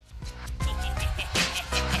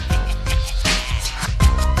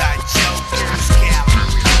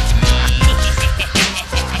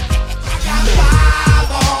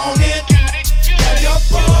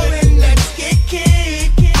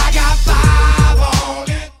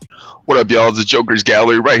What up, y'all? It's the Joker's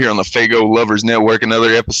Gallery right here on the Fago Lovers Network. Another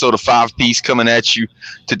episode of 5 Piece coming at you.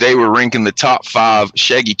 Today we're ranking the top 5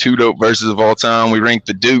 Shaggy 2 Dope verses of all time. We ranked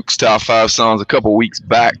the Dukes' top 5 songs a couple weeks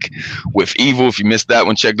back with Evil. If you missed that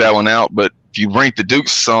one, check that one out. But if you rank the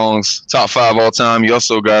Dukes songs top 5 all time, you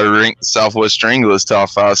also got to rank the Southwest Stranglers top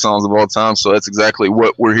 5 songs of all time. So that's exactly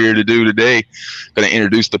what we're here to do today. Going to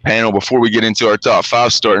introduce the panel before we get into our top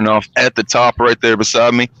 5. Starting off at the top right there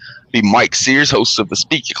beside me, be Mike Sears, host of the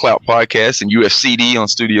Speak Your Clout podcast and UFCD on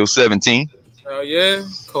Studio 17. Yeah,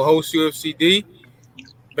 co-host UFCD.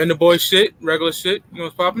 Been the boy shit, regular shit. You know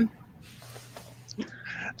what's popping?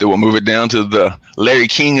 Then we'll move it down to the Larry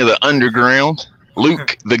King of the Underground,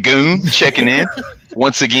 Luke the Goon, checking in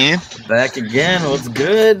once again. Back again. What's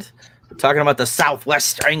good? We're talking about the Southwest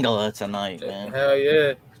Strangler tonight, man. Hell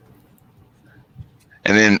yeah.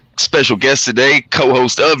 And then special guest today,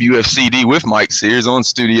 co-host of UFCD with Mike Sears on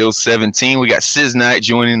Studio 17. We got Sis Knight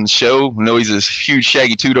joining the show. I know he's a huge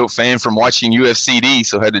Shaggy 2 Dope fan from watching UFCD,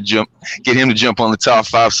 so had to get him to jump on the top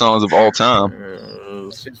 5 songs of all time.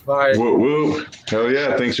 Shit's fire. Woo woo. Hell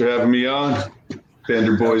yeah. Thanks for having me on.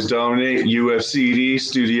 Bender Boys Dominate, UFCD,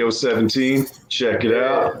 Studio 17. Check it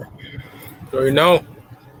out. You know.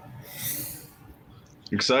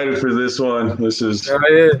 Excited for this one. This is,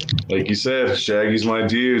 like you said, Shaggy's my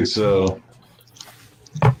dude, so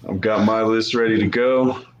I've got my list ready to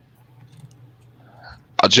go.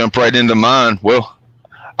 I'll jump right into mine. Well,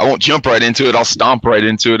 I won't jump right into it. I'll stomp right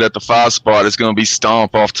into it at the 5 spot. It's going to be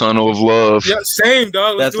Stomp off Tunnel of Love. Yeah, same,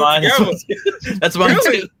 dog. Let's do it together. That's mine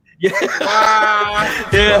Really? too. Yeah.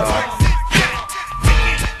 Yeah.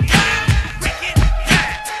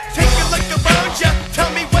 Take a look around ya,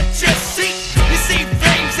 tell me what you see. You see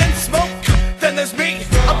flames and smoke, then there's me.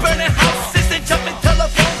 I'm burning houses and jumping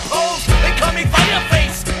telephone poles. They call me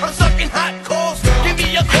Fireface, I'm sucking hot coals. Give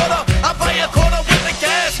me a quarter, I'll buy a quarter with the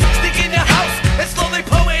gas. Stick in your house and slowly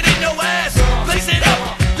pour it in your ass. Blaze it up,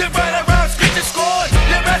 you ride around, screech and scorn.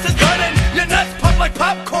 Your ass is burning, your nuts pop like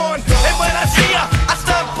popcorn. And when I see ya, I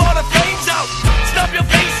stomp all the flames out. Stomp your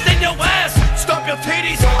face and your ass, stomp your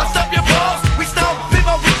titties, I stomp your balls. We stomp in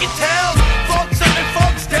my wicked town. Folks up and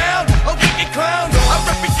folks down, a wicked clown. I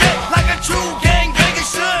represent like a true gangbanger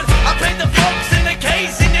should. I paint the folks in the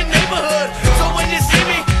case in your neighborhood. So when you see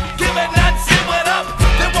me, give a nod, say what up.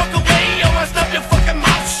 Then walk away or I stop your fucking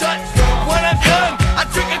mouth shut. When I'm done, I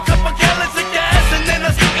drink a couple gallons of gas and then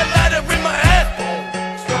I stick a lighter in my ass.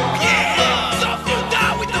 Yeah, so if you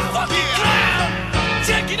die with the fucking clown,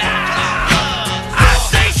 check it out. I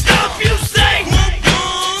say stop, you say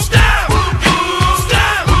stop.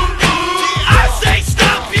 Stop. I say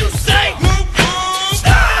stop, you say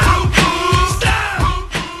stop.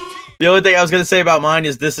 Stop. The only thing I was gonna say about mine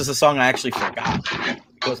is this is a song I actually forgot.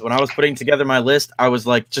 Because when I was putting together my list, I was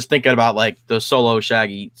like just thinking about like the solo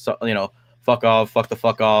Shaggy, so, you know, fuck off, fuck the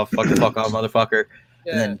fuck off, motherfucker.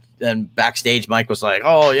 Yeah. And then backstage, Mike was like,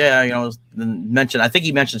 "Oh yeah, you know," I think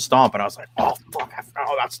he mentioned Stomp, and I was like, "Oh fuck, I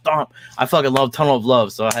forgot about Stomp. I fucking love Tunnel of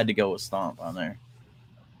Love," so I had to go with Stomp on there.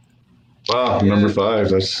 Wow, number 5.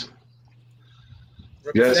 That's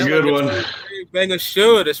it's a good one. Banger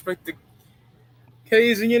should expect the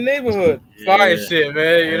K's in your neighborhood. Fire shit,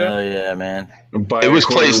 man. You know. Oh yeah, man. Buy It was a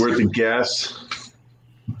quarter placed- worth of gas.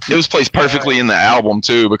 It was placed perfectly in the album,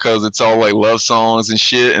 too, because it's all like love songs and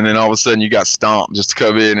shit. And then all of a sudden you got Stomp just to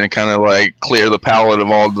come in and kind of like clear the palette of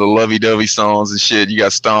all the lovey-dovey songs and shit. You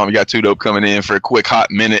got Stomp, you got 2 Dope coming in for a quick hot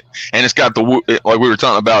minute. And it's got like we were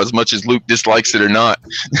talking about, as much as Luke dislikes it or not.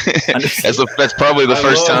 That's probably the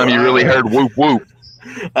first time you really heard whoop whoop.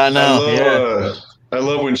 I know. I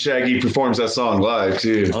love when Shaggy performs that song live,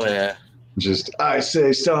 too. Oh yeah. Just, I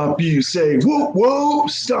say stomp, you say whoop whoop,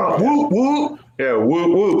 stomp, whoop whoop. Yeah, whoop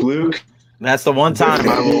whoop, Luke. That's the one time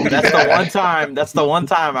I will. That's the one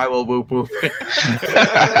time I will whoop whoop. Hit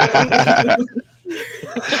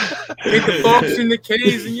the folks in the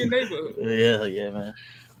K's in your neighborhood. Yeah, man.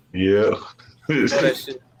 Yeah. That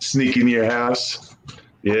shit. Sneak in your house.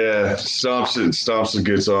 Yeah, Stomp's a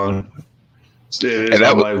good song. It is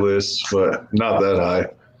on my list, but not that high.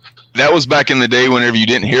 That was back in the day whenever you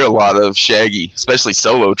didn't hear a lot of Shaggy, especially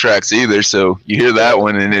solo tracks either. So you hear that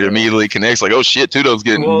one and it immediately connects like, oh shit, 2 Dope's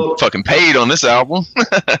getting fucking paid on this album.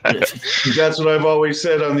 That's what I've always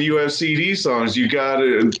said on the UFCD songs. You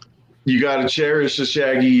gotta cherish the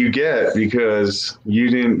Shaggy you get, because you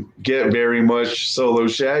didn't get very much solo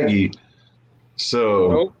Shaggy.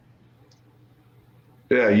 So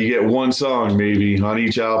yeah, you get one song maybe on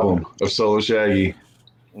each album of solo Shaggy.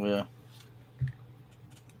 Yeah.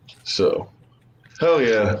 So, hell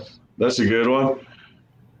yeah, that's a good one.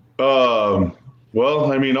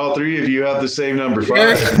 Well, I mean, all 3 of you have the same number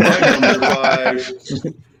 5. My number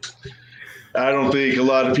 5 I don't think a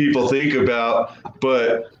lot of people think about,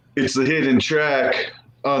 but it's the hidden track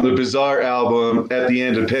on the Bizarre album at the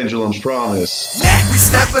end of Pendulum's Promise. We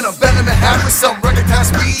snapping them, venom and half with some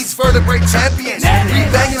recognized speeds, vertebrae champions. We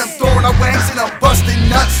banging them, throwing our wangs in them, busting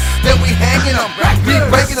nuts, then we hanging them. We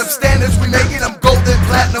breaking them standards, we making them golden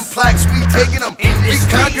platinum plaques, we taking them. We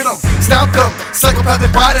conquered them, stomped them,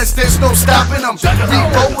 psychopathic violence, there's no stopping them. We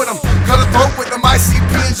roll with them, cut a throat with them,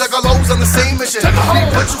 ICP and juggalos on the same mission. We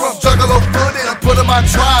butcher them, juggalo foot in them, put them on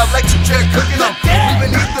trial, electric chair cooking them. We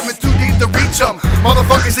beneath them and too deep to reach them.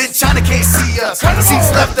 Motherfuckers in China can't see us.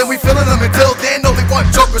 Seats left and we feeling them. Until then, only one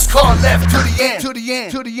Joker's car left. To the end. To the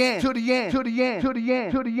end. To the end. To the end. To the end. To the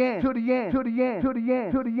end. To the end. To the end. To the end. To the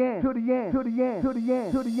end. To the end. To the end. To the end. To the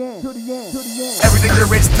end. To the end. To the end. To the end. Everything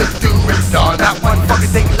there is to do is done. Not one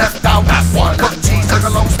fucking thing left out. Not one. Fuck cheese, like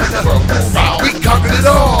a long spin the world go round. We conquered it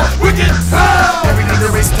all. Wicked power. Everything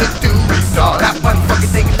there is to do is done. Not one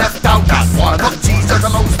fucking thing left out. Not one. Fuck cheese, like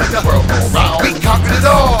a long spin the world go round. We conquered it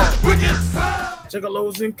all. Wicked power.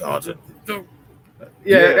 Juggalos in concert.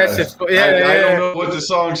 Yeah, that's just I don't know what the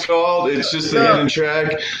song's called. It's just the hidden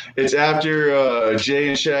track. It's after Jay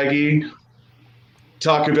and Shaggy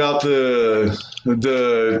talk about the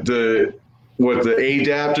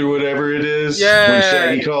ADAPT or whatever it is. Yeah. When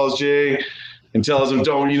Shaggy calls Jay and tells him, you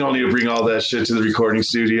don't need to bring all that shit to the recording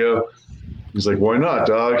studio. He's like, why not,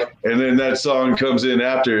 dog? And then that song comes in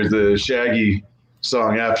after the Shaggy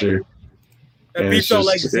song after. That beat felt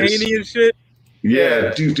like zany and shit.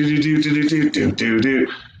 Yeah, do.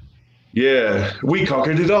 Yeah, we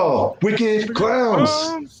conquered it all. Wicked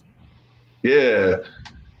clowns. Yeah,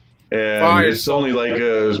 and Fire. It's only like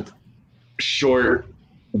a short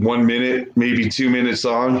 1 minute, maybe 2 minute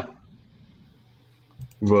song.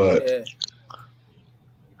 But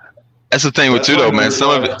That's the thing with Tudo, man.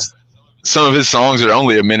 Some of his songs are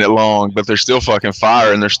only a minute long, but they're still fucking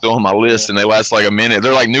fire, and they're still on my list, and they last like a minute.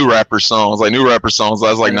 They're like new rapper songs. Like new rapper songs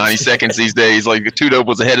last like 90 seconds these days. Like Tudo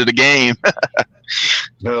was ahead of the game.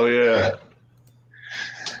 hell yeah.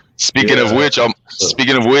 Speaking of which, I'll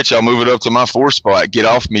move it up to my 4th spot. Get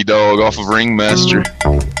Off Me, Dog, off of Ringmaster.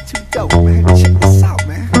 Too dope, man. Check this out,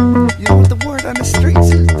 man. You know what the word on the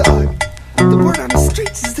streets is, dog? The word on the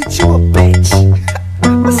streets is that you a bitch.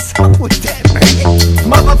 What's up with that, man?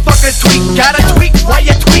 Motherfucker tweak, gotta tweak, why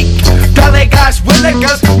you tweak? Dale guys,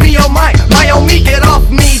 willigers, me oh my oh me, get off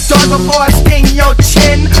me, dog, before I sting your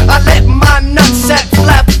chin. I let my nutsack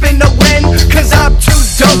flap in the wind, cause I'm too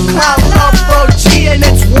dope, clown love OG, and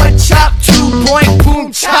it's one chop, 2 point,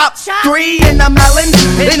 boom, chop, 3 in the melon,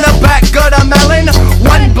 in the back of the melon,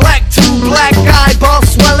 1 black, 2 black, eyeball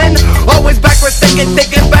swelling, always backwards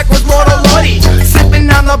thinking backwards, Lord oh Lordy, sipping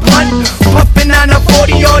on the blunt, puffing on the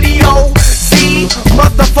 40 audio, Z,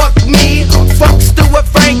 motherfuck me, fuck Stuart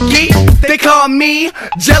Frankie, they call me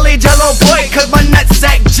Jelly Jello Boy, cause my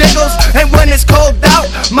nutsack jiggles, and when it's cold out,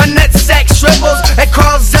 my nutsack shrivels, and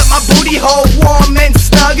crawls up my booty hole warm and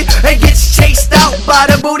snug, and gets chased out by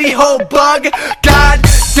the booty hole bug. God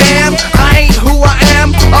damn, I ain't who I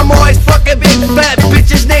am, I'm always fucking big fat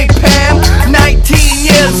bitches named Pam, 19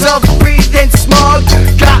 years of breathing smog,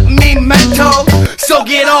 got me mental, so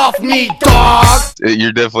get off me, dog.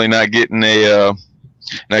 You're definitely not getting a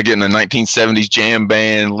 1970s jam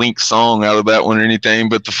band Link song out of that one or anything,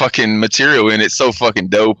 but the fucking material in it's so fucking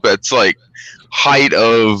dope. It's like height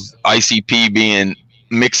of ICP being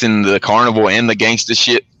mixing the carnival and the gangsta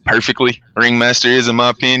shit perfectly. Ringmaster is, in my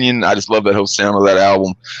opinion. I just love that whole sound of that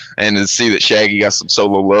album, and to see that Shaggy got some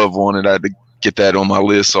solo love on it, I had to get that on my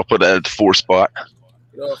list, so I'll put that at the 4th spot.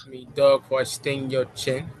 Get off me, dog, before I sting your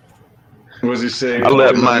chin. What was he saying? I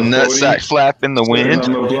let my nutsack flap in the wind.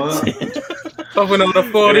 Puffing on the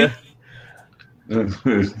 40.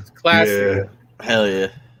 Classic. Yeah, Hell yeah.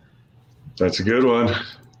 that's a good one.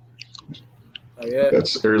 Oh, yeah.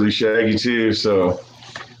 That's early Shaggy too. So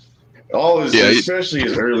all his, especially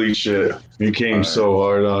his early shit, he came so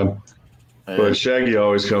hard on. But Shaggy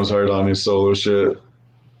always comes hard on his solo shit.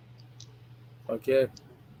 Okay.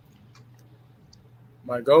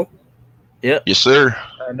 My go? Yep. Yes, sir.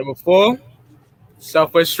 Number 4,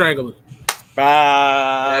 Southwest Strangler.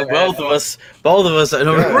 Both of us.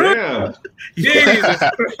 Yeah. Jesus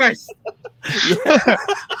Christ.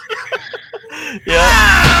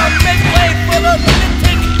 Yeah. Make way for the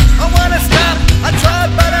lunatic. I wanna stop. I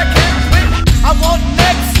tried, but I can't quit. I want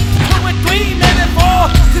next 2 and 3, maybe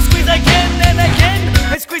 4. To squeeze again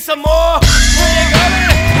and squeeze some more. Where you got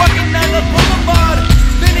it? Walking down the boulevard.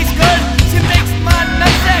 Vinny's good. She makes my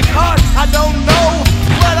nutsack hard. I don't know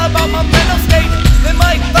what about my mental state. They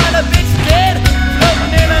might find a bitch dead,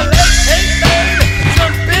 floating in a lake. Hey babe,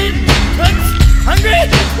 jump in, toots, hungry?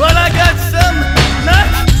 Well I got some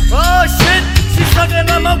nuts. Oh shit.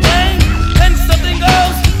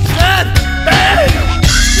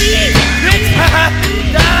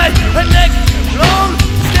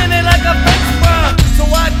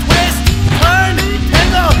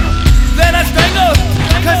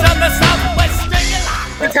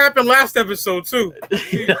 happened last episode too.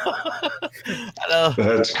 I know.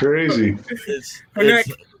 That's crazy. Her neck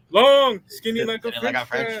long, skinny like a like a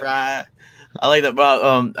French fry. fry. I like that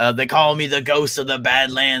about they call me the ghost of the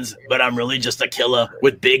Badlands, but I'm really just a killer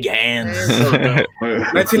with big hands.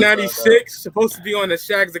 1996, supposed to be on the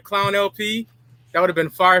Shags the Clown LP. That would have been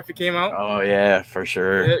fire if it came out. Oh yeah, for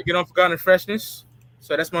sure. Yeah, Get on Forgotten Freshness.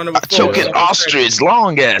 So that's my number 4. Choking ostrich,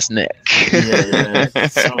 long ass neck. Yeah.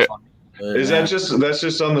 It's so fucking good, Is man. that's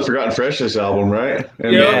just on the Forgotten Freshness album, right?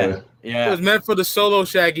 And, Yeah. It Yeah. was meant for the solo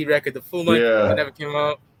Shaggy record, the full length Yeah. that never came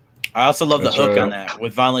out. I also love the That's hook right. on that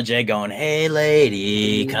with Violent J going, "Hey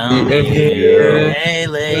lady, come Yeah. here, hey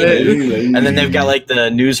lady." Hey, And then they've got like the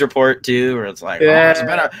news report too, where it's like, Yeah.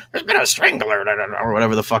 there's been a strangler or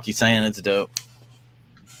whatever the fuck he's saying. It's dope.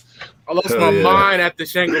 I lost Hell my yeah. mind after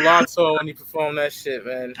Shangri-La tour when he performed that shit,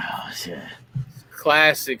 man. Oh shit.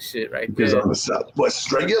 Classic shit right Because there. on the Southwest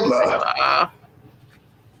Strangler. Ah.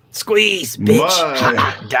 Squeeze, bitch,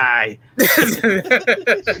 My. die.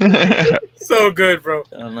 So good, bro.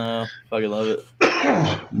 I don't know. Fucking love it.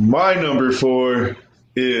 My number 4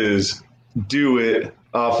 is "Do It"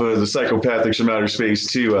 off of the Psychopathics from Outer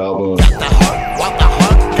Space 2 album. Walk the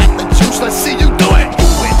heart, got the juice, let's see you do it. Do it,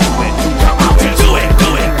 come out and do it,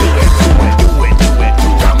 do it, do it,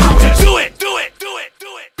 come out and do it, do it, do it,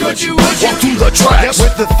 do it. Would you walk through the trash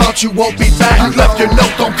with the thought you won't be back? You left your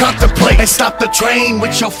note, don't contemplate, and stop the train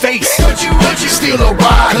with your face. Would you steal a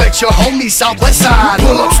ride? Collect your homies Southwest Side.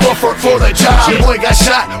 Pull up storefront for the job. Your boy got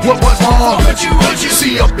shot, what was wrong? Would you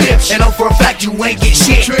see a bitch? And know for a fact you ain't get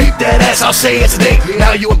shit. Keep that ass, I'll say it today.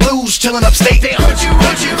 Now you in blues, chillin' upstate. Would you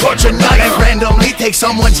clutch a knife and randomly take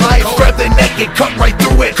someone's life? Grab the neck and cut right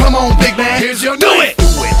through it. Come on, big man, here's your do it. Do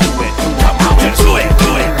it, come out and do it,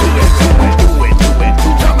 do it, do it, do it, do it, do it,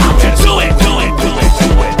 come out and do it, do it, do it,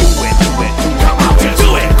 do it, do it, do it, come out and do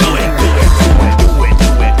it, do it, do it, do it, do it,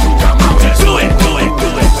 do it, come out and do it, do it, do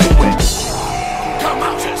it, do it, come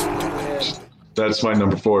out and do it. That's my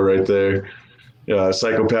number 4 right there.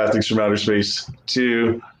 Psychopathics from Outer Space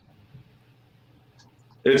 2.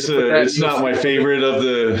 It's not my favorite of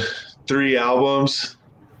the 3 albums,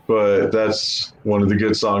 but that's one of the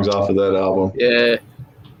good songs off of that album. Yeah.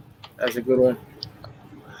 That's a good one.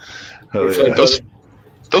 Hell yeah.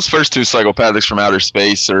 Those first 2 Psychopathics from Outer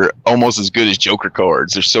Space are almost as good as Joker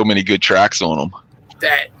cards. There's so many good tracks on them.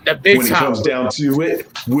 The big When it top. comes down to it,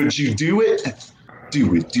 would you do it?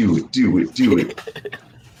 Do it, do it, do it, do it.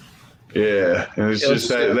 Yeah, and it's just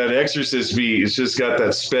that Exorcist beat. It's just got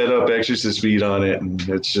that sped up Exorcist beat on it, and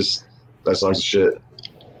it's just that song's a shit.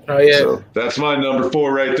 Oh yeah. So that's my number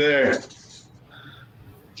 4 right there.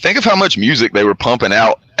 Think of how much music they were pumping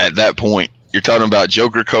out at that point. You're talking about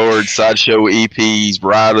Joker cards, Sideshow EPs,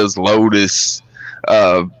 Ridas, Lotus,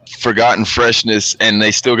 Forgotten Freshness, and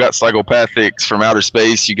they still got Psychopathics from Outer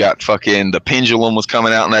Space. You got fucking The Pendulum was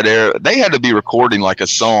coming out in that era. They had to be recording like a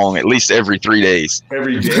song at least every 3 days.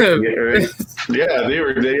 Every day, right? Yeah,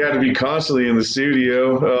 they had to be constantly in the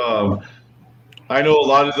studio. I know a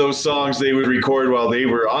lot of those songs they would record while they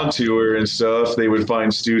were on tour and stuff. They would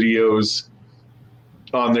find studios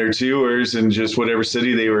on their tours, and just whatever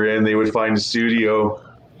city they were in, they would find a studio,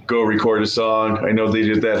 go record a song. I know they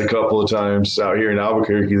did that a couple of times out here in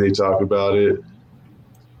Albuquerque. They talk about it.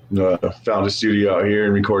 Found a studio out here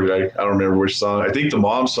and recorded. I don't remember which song. I think the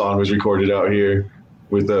Mom song was recorded out here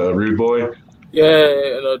with Rude Boy.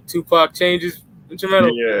 Yeah, Tupac Changes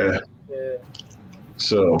instrumental. Yeah. Yeah.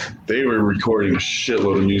 So they were recording a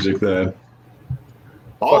shitload of music then.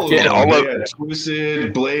 All of Fuck yeah, them. all They of- had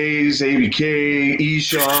Twisted, Blaze, ABK,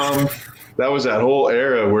 Esham. That was that whole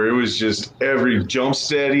era where it was just every Jump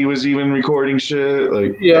Steady was even recording shit.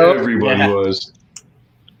 Like Yeah. everybody Yeah. was.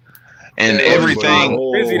 And Everybody.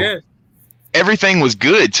 everything Busy then. everything was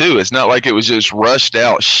good too. It's not like it was just rushed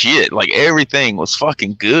out shit. Like everything was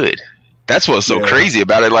fucking good. That's what's so Yeah. crazy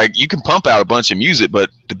about it. Like you can pump out a bunch of music, but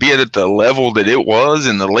to be at the level that it was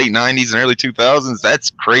in the late 90s and early 2000s, that's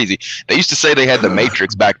crazy. They used to say they had the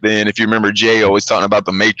Matrix back then. If you remember Jay always talking about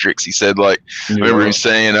the Matrix, he said like, remember he was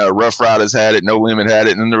saying Rough Riders had it, No Limit had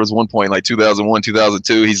it, and then there was one point like 2001,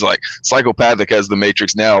 2002, he's like, Psychopathic has the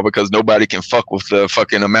Matrix now because nobody can fuck with the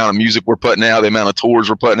fucking amount of music we're putting out, the amount of tours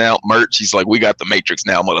we're putting out, merch. He's like, we got the Matrix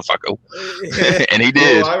now, motherfucker. And he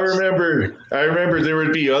did. Well, I remember there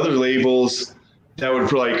would be other labels that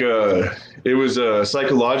would like it was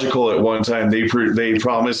Psychological at one time. They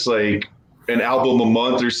promised like an album a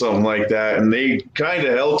month or something like that, and they kind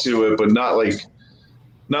of held to it, but not like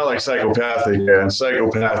Psychopathic. Yeah, and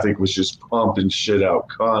Psychopathic was just pumping shit out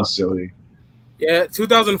constantly. Yeah,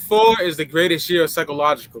 2004 is the greatest year of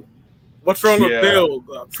Psychological. What's Wrong with Yeah. Bill?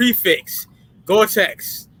 Prefix.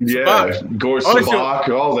 Gore-Tex. Yeah, Gore Sabak,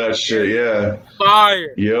 all that shit. Yeah,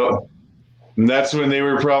 Fire. yep. And that's when they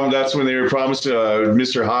were promised.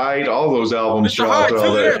 Mr. Hyde. All those albums Mr. Hyde dropped.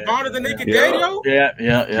 All too, that. yeah. Barter the Naked Yeah. Daddy-O. Yeah.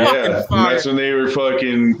 Yeah, fire. and that's when they were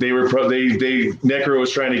Necro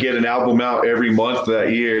was trying to get an album out every month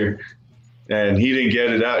that year, and he didn't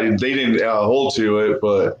get it out. They didn't hold to it,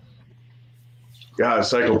 but God,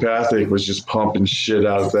 Psychopathic was just pumping shit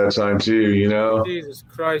out at that time too, you know. Jesus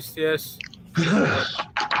Christ, yes.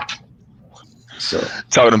 So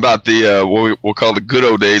Talking about the what we'll call the good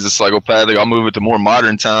old days of Psychopathic, I'll move it to more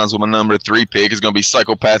modern times with my number 3 pick. It's gonna be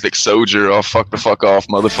Psychopathic Soldier. Oh, fuck the fuck off,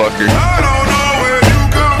 motherfucker. I don't know where you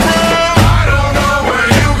come from. I don't know where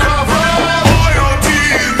you come from. Loyalty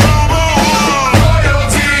is number one.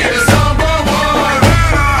 Loyalty is number one. No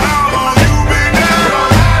matter how long you've been down. No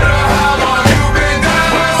matter how long you've been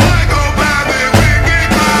down. Psychopathic wicked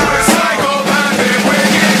clown. Psychopathic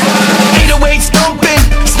wicked clown. 808 stomping,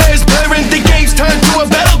 snares blaring. The game's turned to a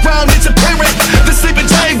battleground. It's apparent. The sleeping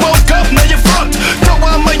giant woke up. Now you're fucked. Throw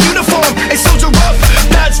on my uniform and soldier up.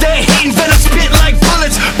 Dodge that hating venom, spit like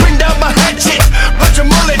bullets. Bring down my hatchet, bunch of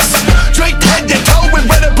mullets. Drake head to toe with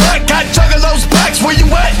red and black. Got juggalos backs, where you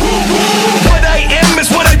at? What I am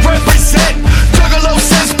is what I represent. Juggalo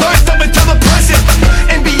since birth up until the present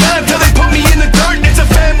and beyond till they put me in the dirt. It's a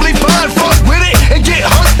family bond, fuck with it and get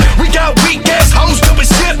hurt. We got weak ass hoes jumping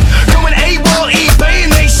ship, going AWOL, eBay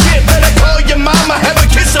and they shit. Better call your mama, have a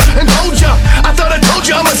kiss her and hold ya. I thought I told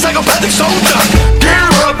you I'm a psychopathic soldier.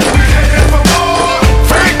 Gear up, we headed for war.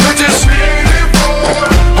 Fake bitches, we ain't in for.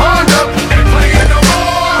 Hand up, ain't playing no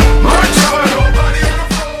more. March on, nobody on the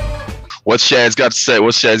floor. What's Shad's got to say?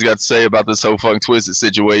 What's Shad's got to say about this whole fucking Twisted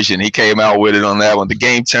situation? He came out with it on that one. The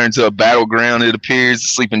game turned to a battleground, it appears. The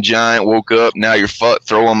sleeping giant woke up. Now you're fucked.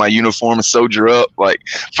 Throw on my uniform and soldier up. Like,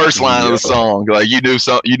 first line of the song. Like, you knew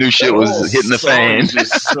shit was hitting the fan.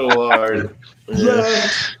 Just so hard.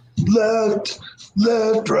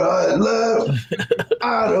 Left, right, left.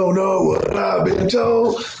 I don't know what I've been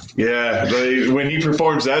told. Yeah, when he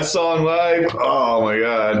performs that song live, oh my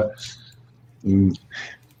god.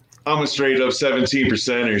 I'm a straight up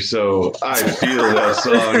 17%er, so I feel that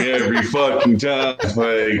song every fucking time.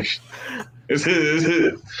 Like,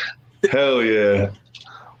 hell yeah.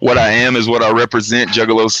 What I am is what I represent.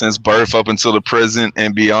 Juggalo since birth up until the present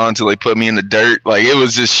and beyond till they put me in the dirt. Like, it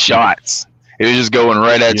was just shots. It was just going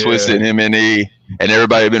right at Twisted and MNE, and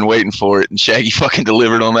everybody had been waiting for it. And Shaggy fucking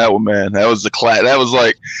delivered on that one, man. That was the that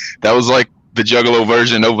was like the Juggalo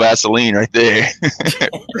version of Vaseline right there.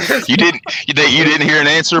 you didn't hear an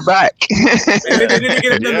answer back. They didn't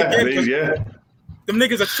get it done again. Yeah. Them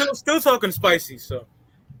niggas are still talking spicy, so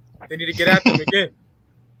they need to get at them again.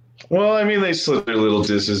 Well, I mean, they slip their little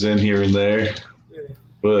disses in here and there,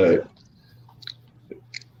 but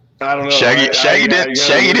I don't know. Shaggy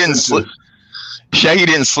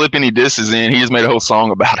didn't slip any disses in. He just made a whole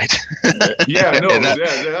song about it. Yeah, no,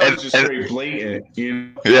 that was just very blatant. You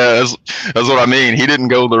know? Yeah, that's what I mean. He didn't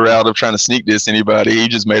go the route of trying to sneak diss anybody. He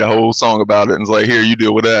just made a whole song about it and was like, "Here, you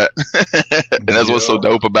deal with that." And that's what's so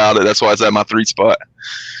dope about it. That's why it's at my 3 spot.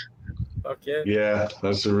 Okay. Yeah,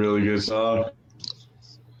 that's a really good song.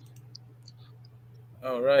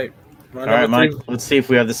 All right. All right, Mike. Let's see if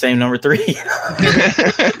we have the same number 3.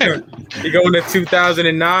 You're going to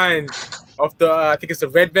 2009 off the I think it's the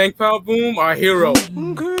Red Bank album, Our Hero.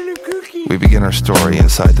 We begin our story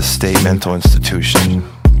inside the state mental institution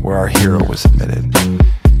where our hero was admitted.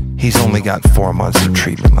 He's only got 4 months of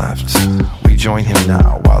treatment left. We join him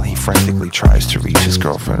now while he frantically tries to reach his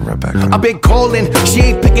girlfriend, Rebecca. I've been calling, she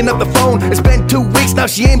ain't picking up the phone. It's been 2 weeks now,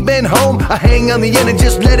 she ain't been home. I hang on the end and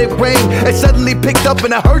just let it ring. It suddenly picked up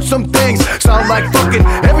and I heard some things. Sound like fucking,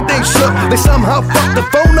 everything shook. They somehow fucked the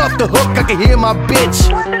phone off the hook. I can hear my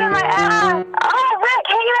bitch.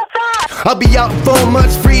 I'll be out in 4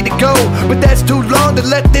 months, free to go, but that's too long to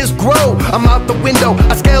let this grow. I'm out the window,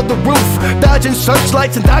 I scaled the roof, dodging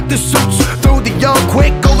searchlights and doctor suits. Through the yard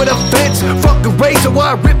quick, over the fence, fuck a razor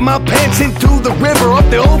while I rip my pants into the river off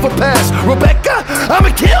the overpass. Rebecca,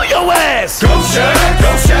 I'ma kill your ass. Go Shaggy,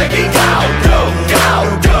 go Shaggy.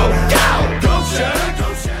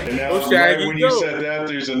 And now, Shaggy, when go. you said that,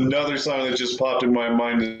 there's another song that just popped in my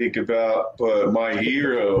mind to think about, but My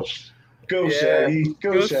Hero. Go Shaggy,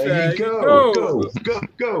 go Shaggy, go.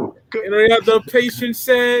 You know, you have the patient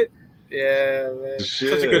said, yeah, man,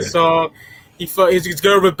 such a good song. His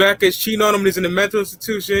girl Rebecca is cheating on him. He's in a mental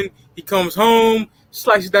institution. He comes home,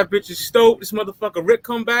 slices that bitch's stope. This motherfucker Rick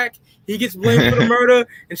come back. He gets blamed for the murder,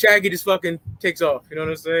 and Shaggy just fucking takes off. You know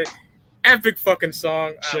what I'm saying? Epic fucking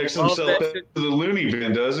song. Checks himself into the loony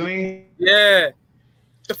bin, doesn't he? Yeah.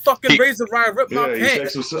 The fucking razor wire ripped my He pants.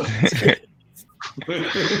 checks himself.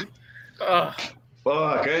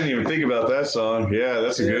 Fuck, I didn't even think about that song. Yeah,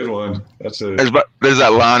 that's a good one. There's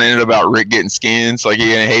that line in it about Rick getting skins. Like,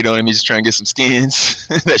 he ain't hate on him. He's just trying to get some skins.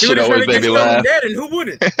 That shit always made me laugh. And who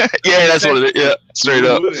wouldn't? Yeah, that's what it is. Yeah, straight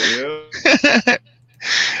up.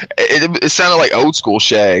 It sounded like old school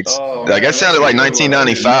Shags. Oh, like, that sounded like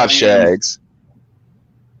 1995 Shags.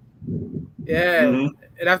 Yeah. Mm-hmm.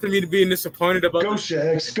 And after me being disappointed about Go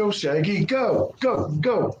Shags, go Shaggy, go.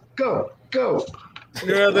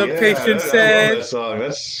 Patient said. That song.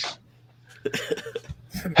 That's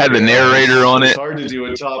had the narrator on it. It's hard to do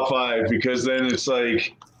a top 5 because then it's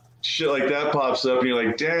like shit like that pops up and you're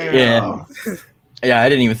like, damn. Yeah, I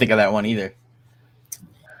didn't even think of that one either.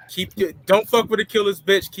 Don't fuck with a killer's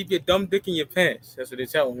bitch. Keep your dumb dick in your pants. That's what they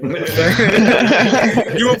tell me.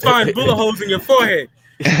 You will find bullet holes in your forehead.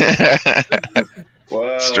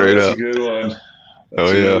 Wow, straight that's up. A good one.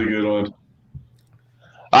 That's a really good one.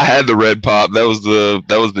 I had the red pop. That was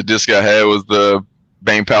the disc I had. Was the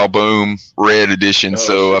Bang Pow Boom Red edition.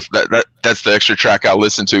 So that's the extra track I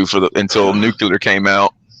listened to until Nuclear came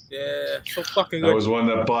out. Yeah, so fucking good. I was one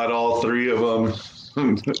that bought all 3 of them,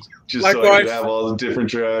 just Likewise. so I could have all the different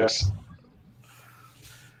tracks.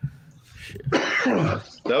 That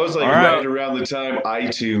was like right around the time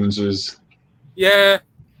iTunes was. Yeah.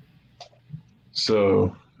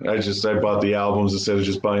 So I bought the albums instead of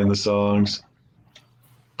just buying the songs.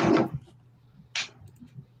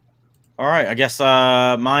 All right, I guess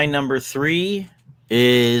my number 3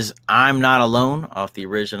 is I'm Not Alone off the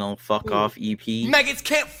original Fuck Off EP. Maggots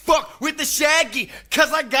can't fuck with the Shaggy,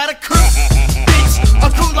 cause I got a crew. Bitch, a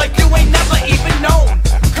crew like you ain't never even known.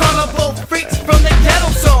 Carnival freaks from the ghetto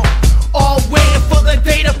zone. All waiting for the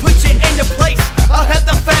day to put you in your place. I'll have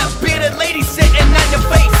the fat bearded lady sitting on your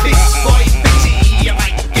face. Bitch, boy, bitchy, you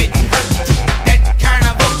might get hurt. That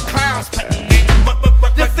carnival clown's putting in.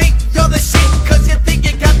 You think you're the shit cause you think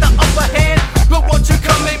you got the upper hand. But won't you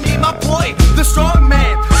come and meet my boy, the strong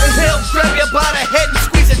man? And he'll grab you by the head and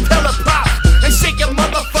squeeze it till it pops. And shake your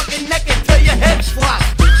motherfucking neck until your head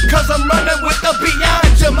flops. Cause I'm running with the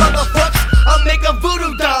beyond, you motherfuckers. I'll make a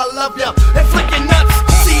voodoo doll of you and flick your nuts.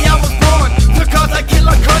 See, I was born to cause a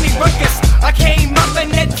killer Connie ruckus. I came up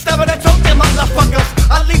and then stabbing and choke you motherfuckers.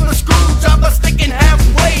 I leave the screwdriver sticking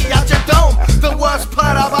halfway out your dome. The worst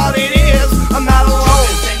part about it is I'm not alone.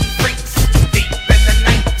 Deep in the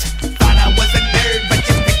night, thought I was a nerd, but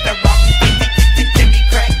you picked the wrong thing. Give me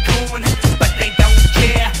crack coon, but they don't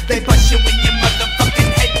care. They bust you in your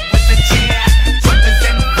motherfucking head with a chair. Druggers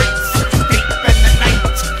and freaks, deep in the night,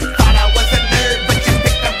 thought I was a nerd, but you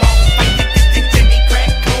picked the wrong thing. Give me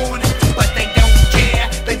crack coon, but they don't care.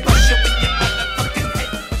 They bust you in your motherfucking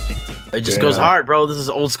head. It just goes hard, bro. This is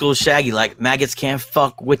old school Shaggy. Like, maggots can't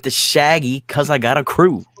fuck with the Shaggy cause I got a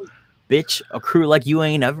crew. Bitch, a crew like you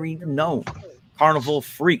ain't ever even known. Carnival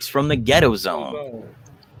freaks from the ghetto zone.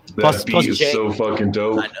 That beat is Jay, so fucking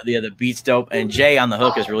dope. I know the beat's dope, and Jay on the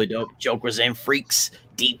hook is really dope. Jokers and freaks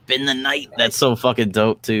deep in the night. That's so fucking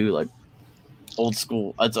dope too. Like old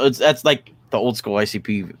school. That's like the old school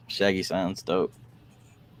ICP Shaggy sounds dope.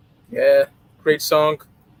 Yeah, great song.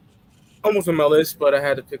 Almost on my list, but I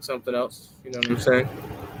had to pick something else. You know what I'm saying?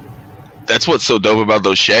 That's what's so dope about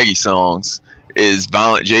those Shaggy songs. Is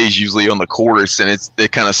Violent J's usually on the chorus, and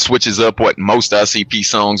it kind of switches up what most ICP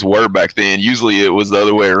songs were back then. Usually it was the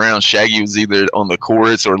other way around. Shaggy was either on the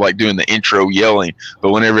chorus or like doing the intro yelling.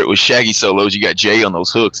 But whenever it was Shaggy solos, you got Jay on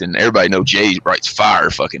those hooks, and everybody know Jay writes fire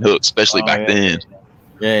fucking hooks, especially back then.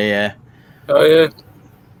 Yeah. Oh yeah.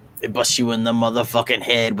 They bust you in the motherfucking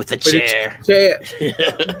head with a chair.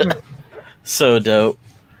 So dope.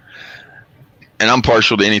 And I'm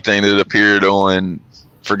partial to anything that appeared on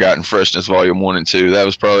Forgotten Freshness Volume 1 and 2.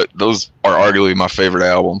 Those are arguably my favorite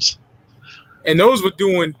albums. And those were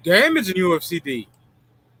doing damage in UFCD.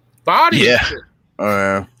 Body.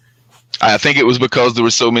 Yeah. I think it was because there were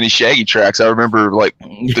so many Shaggy tracks. I remember like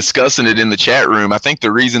discussing it in the chat room. I think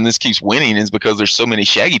the reason this keeps winning is because there's so many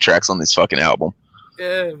Shaggy tracks on this fucking album.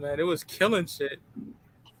 Yeah, man, it was killing shit.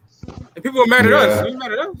 And people were mad at us. You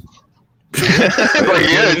mad at us?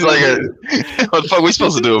 It's like what the fuck are we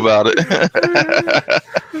supposed to do about it?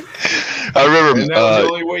 I remember and that was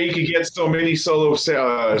the only way you could get so many solo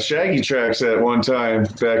Shaggy tracks at one time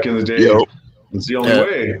back in the day. Yep. It's the only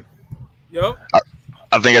way. Yep.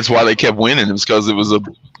 I think that's why they kept winning. It was because it was a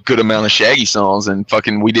good amount of Shaggy songs, and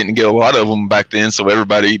fucking we didn't get a lot of them back then, so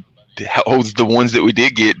everybody holds the ones that we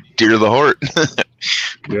did get dear to the heart.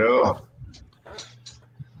 Yeah.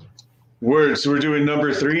 So we're doing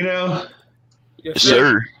number 3 now? Yes,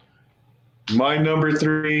 sir. My number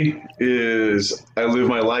 3 is I Live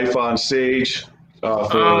My Life on Stage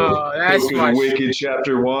Off that's Book of the Wicked,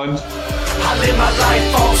 Chapter 1. I live my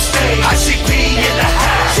life on stage. I should be in the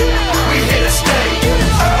house. We here to stay.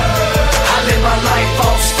 I live my life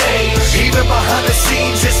on stage. Even behind the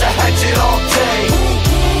scenes, it's a hatchet all day.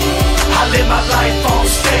 I live my life on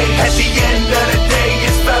stage. At the end of the day,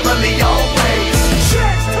 it's family always.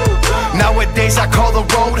 Nowadays I call the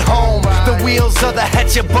road home. The wheels of the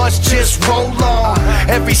hatchet bus just roll on.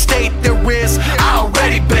 Every state there is, I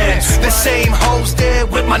already been. The same hoes there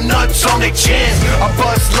with my nuts on their chin. A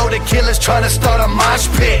bus load of killers trying to start a mosh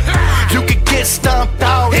pit. You could get stomped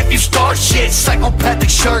out if you start shit. Psychopathic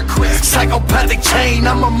shirt, psychopathic chain.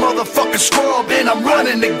 I'm a motherfucking scrub and I'm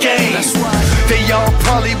running the game. They all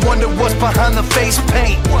probably wonder what's behind the face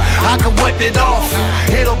paint. I can wipe it off,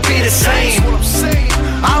 it'll be the same.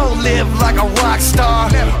 I don't live like a rock star,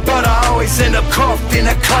 but I always end up cuffed in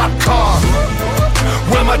a cop car.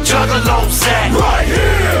 Where my juggalos at? Right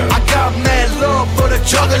here. I got mad love for the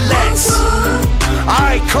juggalettes.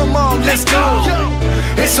 Alright, come on, let's go.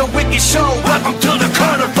 It's a wicked show, welcome to the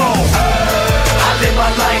carnival. I live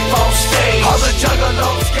my life on stage. All the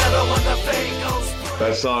juggalos gather when the fade goes.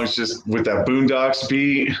 That song's just with that Boondocks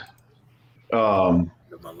beat.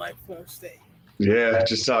 Live my life on stage. Yeah,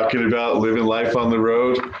 just talking about living life on the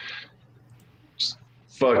road. Just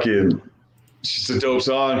fucking, it's just a dope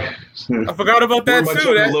song. I forgot about that Where my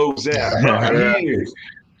too. juggalo's at? Right here.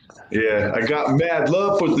 Yeah, I got mad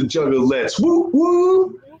love for the juggalettes. Woo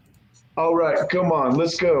woo. All right, come on,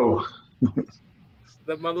 let's go.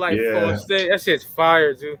 Live my life Yeah. on stage. That shit's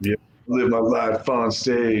fire, dude. Yeah, live my life on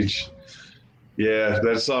stage. Yeah,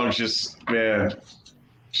 that song's just, man.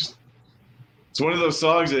 It's one of those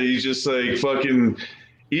songs that you just like fucking,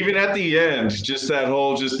 even at the end, just the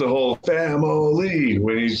whole family,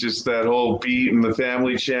 when he's just that whole beat and the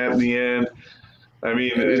family chant in the end. I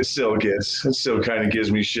mean, it still kind of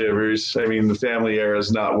gives me shivers. I mean, the family era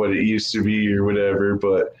is not what it used to be or whatever,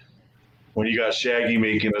 but when you got Shaggy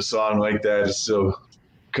making a song like that, it still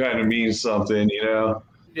kind of means something, you know?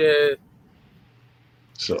 Yeah.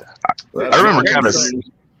 So I remember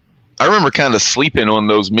kind of sleeping on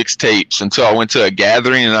those mixtapes until I went to a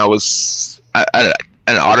gathering and I had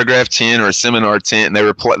an autograph tent or a seminar tent, and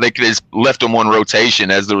they could just left them on rotation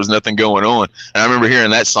as there was nothing going on. And I remember hearing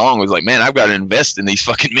that song, was like, man, I've got to invest in these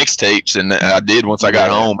fucking mixtapes, and I did once I got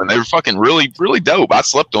home, and they were fucking really, really dope. I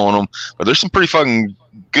slept on them, but there's some pretty fucking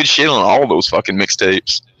good shit on all those fucking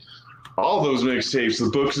mixtapes. All those mixtapes, the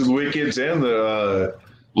Books of the Wickeds and the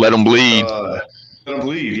Let 'Em Bleed. Let 'Em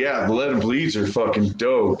Bleed, yeah, the Let 'Em Bleeds are fucking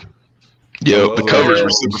dope. Yeah, the covers were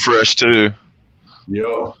super fresh too.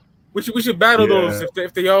 Yo. We should battle those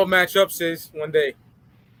if they all match up, sis, one day.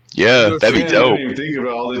 Yeah, that'd be dope. I didn't even think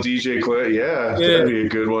about all the DJ Clay. Yeah, that'd be a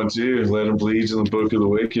good one too. Let 'Em Bleeds and the Book of the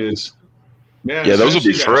Wickeds. Man, yeah, those would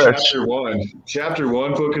be fresh. Chapter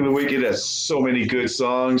one, Book of the Wicked has so many good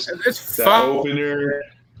songs. It's that fun. opener,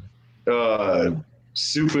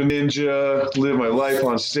 Super Ninja, Live My Life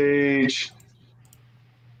on Stage.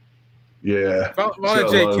 Yeah.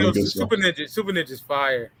 Super Ninja's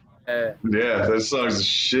fire. Yeah, that song's a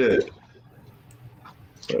shit.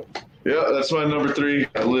 But, yeah, that's my number 3.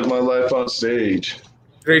 I Live My Life on Stage.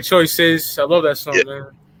 Great choices. I love that song,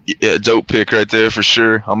 man. Yeah, dope pick right there for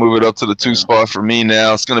sure. I'll move it up to the 2 spot for me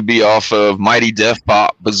now. It's going to be off of Mighty Def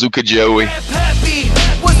Pop, Bazooka Joey. Pappy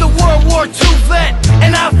was a World War II vet,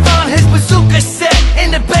 and I found his bazooka set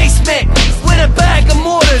in the basement with a bag of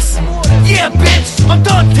mortars. Yeah, bitch, I'm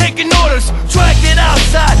done taking orders. Dragged it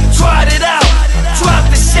outside, tried it out, dropped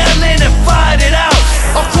the shell in and fired it out.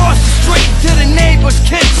 Across the street to the neighbor's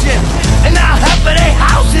kitchen, and now half of their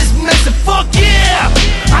house is missing. Fuck yeah!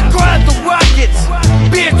 I grabbed the rockets,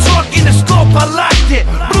 beer truck in the scope, I locked it.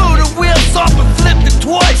 Blew the wheels off and flipped it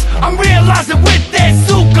twice. I'm realizing with that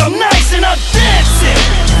zook I'm nice and I'm dancing.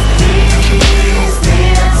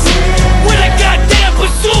 With a goddamn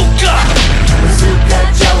bazooka. Bazooka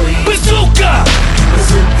Joey. Bazooka.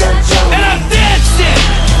 Bazooka Joey. And I'm dancing.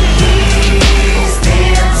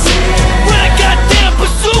 With a goddamn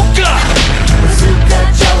bazooka. Bazooka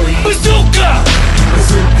Joey. Bazooka.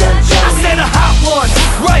 Bazooka Joey. I sent a hot one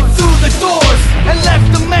right through the doors and left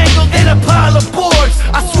them mangled in a pile of boards.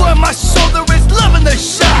 I swear my shoulder is loving the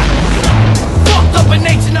shot. Fucked up an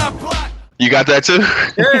H&R block. You got that too?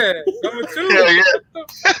 Yeah, number 2.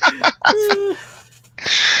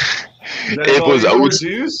 It was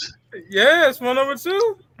OGs. Yeah, it's my number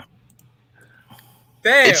 2.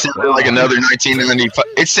 Damn. It sounded like another 1995.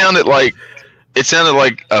 It sounded like it sounded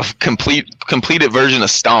like a completed version of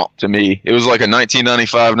Stomp to me. It was like a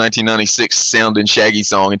 1995, 1996 sounding Shaggy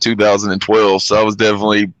song in 2012. So I was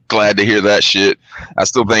definitely glad to hear that shit. I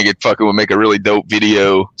still think it fucking would make a really dope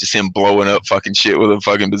video, just him blowing up fucking shit with a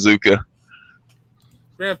fucking bazooka.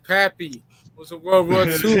 Grandpappy was a World War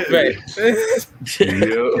II vet.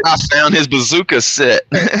 I found his bazooka set.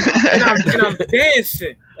 and I'm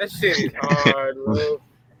dancing. That shit is hard, bro.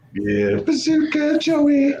 Yeah, Bazooka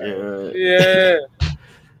Joey. Yeah.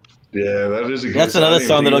 Yeah, that is a good That's another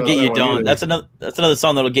song that'll get you going. going. That's another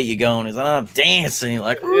song that'll get you going. Is I'm dancing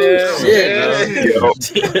like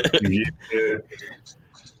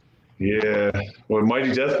Yeah. Well,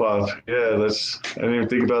 Mighty Death Pop. Yeah, I didn't even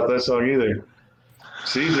think about that song either.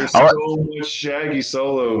 See, there's so much Shaggy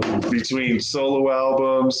solo between solo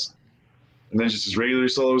albums and then just his regular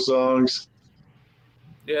solo songs.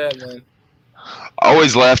 Yeah, man. I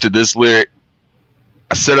always laughed at this lyric.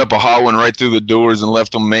 I set up a hot one right through the doors and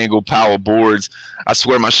left them mangled pile of boards. I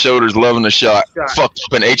swear my shoulder's loving the shot. Fucked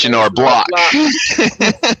up an H&R Block. I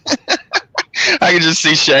can just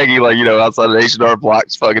see Shaggy, like, outside of H&R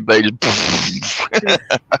Block's fucking thing, just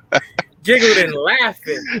giggling and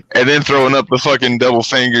laughing. And then throwing up the fucking double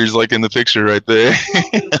fingers like in the picture right there.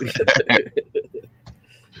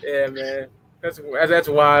 Yeah, man. That's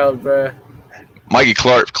wild, bro. Mikey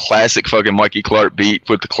Clark, classic fucking Mikey Clark beat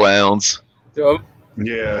with the clowns. Yep.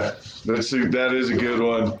 Yeah, that is a good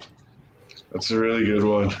one. That's a really good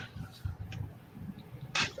one.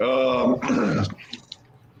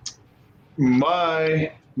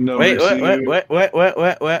 My number two. Wait.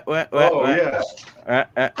 Oh, yeah. Yeah.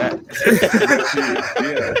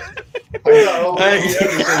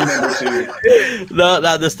 Number two. No,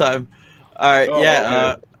 not this time. All right, Oh,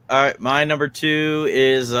 yeah. okay. All right, my number 2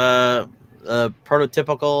 is a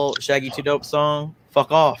prototypical Shaggy 2 Dope song,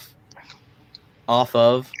 Fuck Off. Off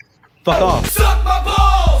of Fuck Off. Suck my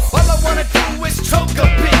balls! All I wanna do is choke a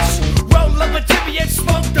bitch. Roll up a jibby and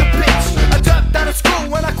smoke the bitch. I dropped out of school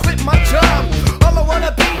when I quit my job. All I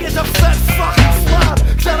wanna be is a fat fucking slob.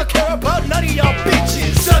 Cause I don't care about none of y'all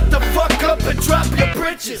bitches. Shut the fuck up and drop your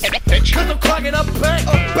britches. Cause I'm clogging up bank.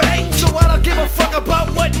 So I don't give a fuck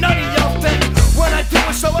about what none of y'all think. When I do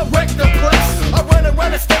it, so I wreck the place. I run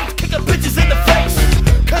around the stage, kicking bitches in the face.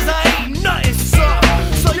 Cause I ain't nothing soft.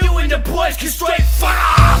 So you and the boys can straight fuck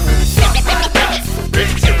off. Suck my nuts,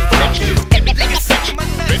 bitch, fuck you. Nigga, suck my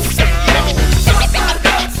nuts, suck you. Suck my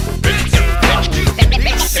nuts, bitch, fuck you.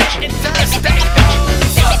 Nigga, shit and dust,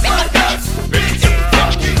 suck my nuts, bitch,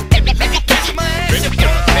 fuck you. Nigga, kiss my ass and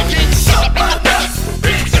fuck me. Suck my nuts,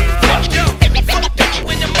 bitch, fuck you. Fuck you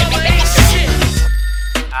when your mama ain't shit.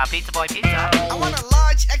 Pizza boy pizza. I want a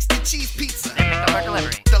large extra cheese pizza. Pick up or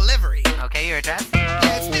delivery. Delivery. Okay, your address?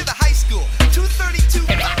 Yeah, it's near the high school. 232.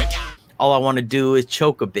 All I want to do is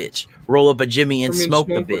choke a bitch, roll up a Jimmy and smoke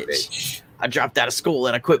the bitch. I dropped out of school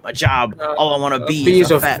and I quit my job. All I want to be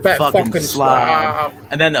is a fat fucking slob.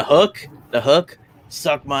 And then the hook,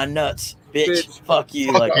 suck my nuts, bitch. Fuck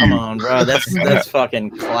you. Like, come on, bro. That's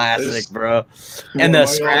fucking classic, bro. And the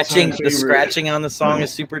scratching on the song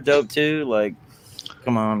is super dope too. Like,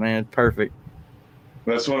 come on, man, perfect.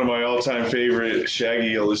 That's one of my all-time favorite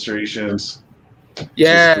Shaggy illustrations.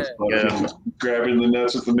 Yeah. Grabbing the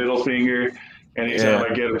nuts with the middle finger. Anytime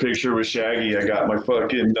I get a picture with Shaggy, I got my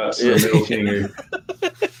fucking nuts in the middle finger.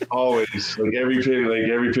 Always. Like every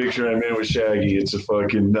picture I'm in with Shaggy, it's a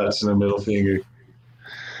fucking nuts in the middle finger.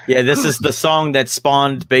 Yeah, this is the song that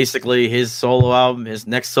spawned basically his solo album, his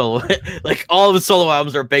next solo. Like all of his solo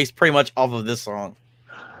albums are based pretty much off of this song.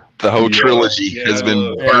 The whole trilogy has been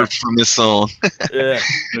birthed from this song. Yeah.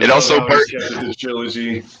 It also birthed the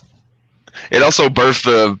trilogy. It also birthed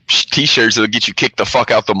the T-shirts that'll get you kicked the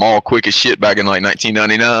fuck out the mall quick as shit back in like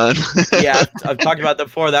 1999. Yeah, I've talked about that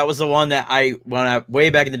before. That was the one that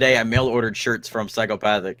way back in the day, I mail ordered shirts from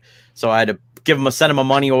Psychopathic. So I had to send them a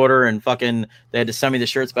money order and fucking they had to send me the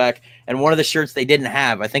shirts back. And one of the shirts they didn't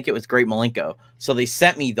have, I think it was Great Malenko. So they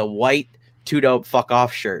sent me the white 2 Dope Fuck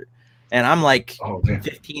Off shirt. And I'm like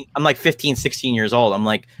 15, 16 years old. I'm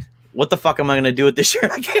like, what the fuck am I going to do with this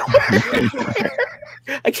shirt? I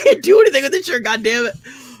can't do anything with this shirt. God damn it.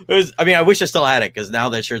 I wish I still had it because now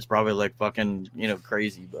that shirt's probably like fucking,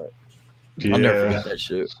 crazy, but I'll never forget that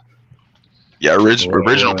shit. Yeah,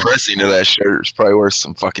 original pressing of that shirt is probably worth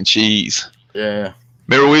some fucking cheese. Yeah.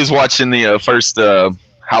 Remember we was watching the first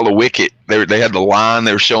Hallowicket. They had the line.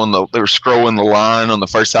 They were scrolling the line on the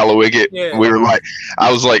first Hallowicket. Yeah. We were like,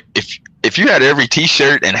 I was like, if you had every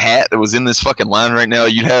T-shirt and hat that was in this fucking line right now,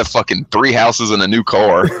 you'd have fucking 3 houses and a new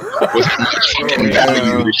car with how much fucking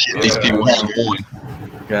value the shit these people have on.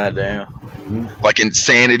 God damn. Like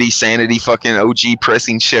Insanity, Sanity, fucking OG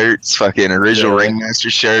pressing shirts, fucking original Ringmaster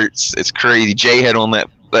shirts. It's crazy. Jay had on that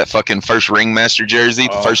fucking first Ringmaster jersey,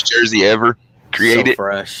 the first jersey ever created.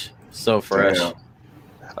 So fresh.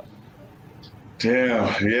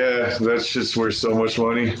 Damn, yeah, that's just worth so much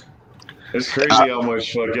money. It's crazy how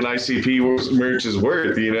much fucking ICP merch is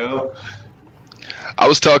worth, you know? I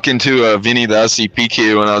was talking to Vinny, the ICP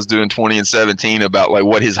kid, when I was doing 20 and 17 about like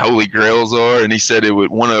what his holy grails are, and he said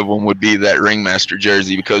one of them would be that Ringmaster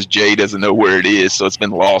jersey because Jay doesn't know where it is, so it's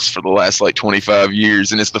been lost for the last like 25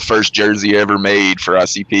 years, and it's the first jersey ever made for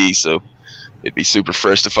ICP, so it'd be super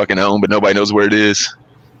fresh to fucking own, but nobody knows where it is.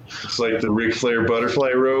 It's like the Ric Flair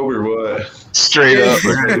butterfly robe or what? Straight up.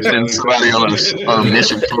 Send somebody on a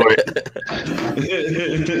mission for it.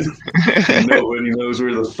 Nobody knows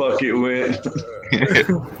where the fuck it went.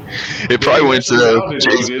 It probably went to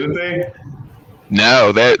didn't they?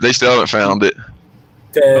 No, they still haven't found it.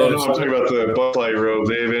 Oh no, I'm talking about the butterfly robe.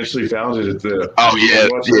 They eventually found it at the. Oh yeah.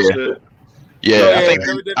 I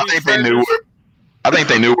think they knew. I think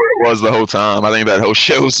they knew where it was the whole time. I think that whole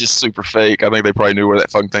show was just super fake. I think they probably knew where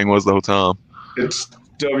that fucking thing was the whole time. It's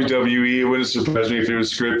WWE. It wouldn't surprise me if it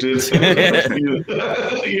was scripted.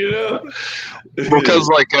 You know? Because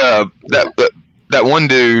like that one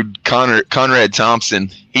dude, Conrad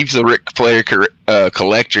Thompson, he's a Ric Flair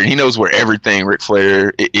collector. He knows where everything Ric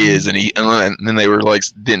Flair is, and then they were like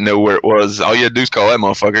didn't know where it was. All you had to do is call that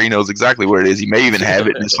motherfucker. He knows exactly where it is. He may even have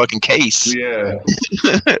it in his fucking case. Yeah.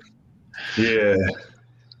 Yeah.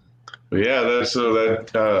 Yeah,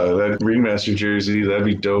 that Ringmaster jersey, that'd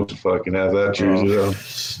be dope to fucking have that jersey though.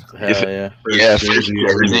 First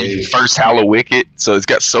Hallowicket, so it's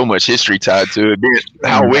got so much history tied to it.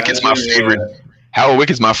 Hallowickett's my favorite.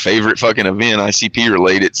 Hallowickett's my favorite fucking event, ICP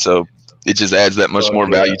related, so it just adds that much more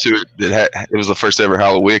value to it. It was the first ever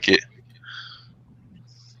Hallowicket.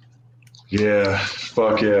 Yeah,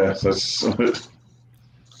 fuck yeah, that's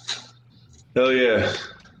hell yeah.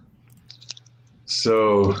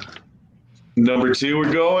 So, number 2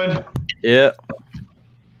 we're going? Yeah.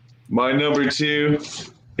 My number 2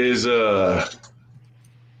 is a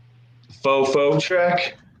Fofo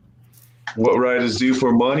track. What Riders Do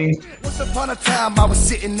for Money. Once upon a time, I was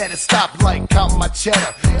sitting at a stoplight, counting my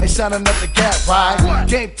cheddar and shining up the gap, right?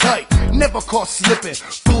 Game tight, never caught slipping.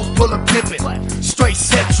 Fools pull up dipping, straight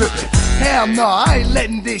set tripping. Hell no, I ain't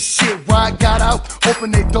letting this shit ride. Got out,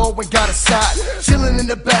 opened the door and got inside. Chilling in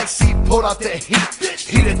the backseat, pulled out the heat.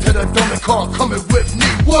 Heated to the dome and car coming with me.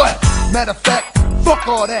 What? Matter of fact, fuck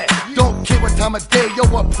all that. Don't care what time of day or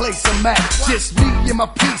what place I'm at. Just me and my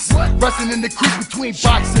piece. Resting in the creek between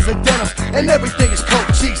boxes of denim. And everything is cold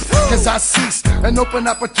cheese. Cause I cease an open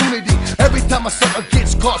opportunity. Every time a sucker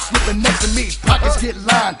gets caught slipping next to me, pockets get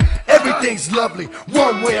lined. Everything's lovely.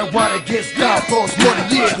 One way I wanna get down for more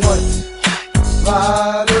than years.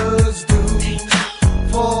 Riders do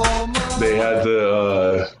for money. They had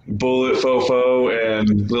the Bullet, Fofo,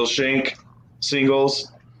 and Lil Shank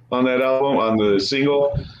singles on that album, on the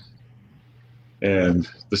single. And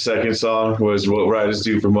the second song was What Riders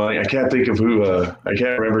Do for Money. I can't think of I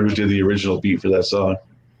can't remember who did the original beat for that song.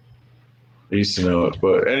 I used to know it.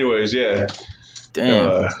 But anyways, yeah.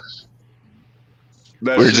 Damn.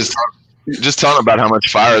 We're just talking about how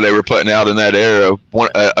much fire they were putting out in that era.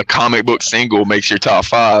 A comic book single makes your top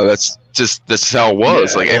 5. That's how it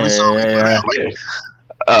was. Every song.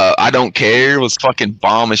 I Don't Care was fucking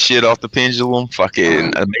bomb as shit off the Pendulum.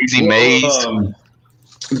 Fucking Amazing Maze.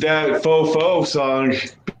 That Fofo song,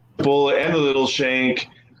 Bullet and the Little Shank,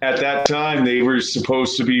 at that time they were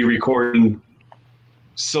supposed to be recording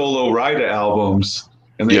solo Rida albums,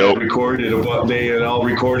 and they had all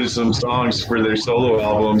recorded some songs for their solo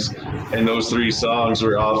albums, and those 3 songs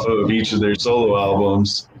were off of each of their solo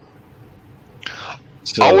albums.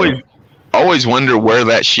 So, always wonder where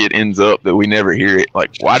that shit ends up that we never hear it.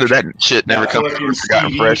 Like, why did that shit never come from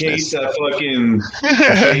Forgotten Freshness? That fucking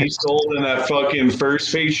case sold in that fucking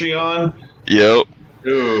first Patreon. Yep.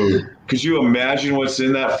 Dude, could you imagine what's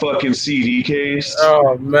in that fucking CD case?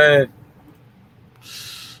 Oh man.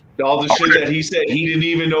 All the shit that he said he didn't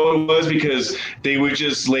even know it was because they would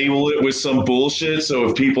just label it with some bullshit. So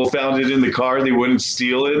if people found it in the car, they wouldn't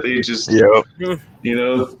steal it. They just, you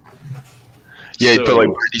know. Yeah, he put like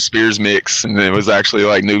Britney Spears mix, and it was actually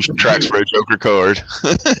like new tracks for a Joker card.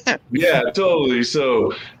 Yeah, totally.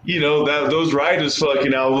 So, you know, those Riders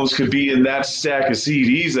fucking albums could be in that stack of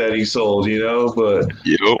CDs that he sold, you know. But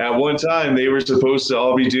at one time, they were supposed to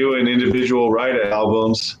all be doing individual Rida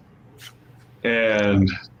albums. And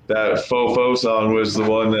that Fofo song was the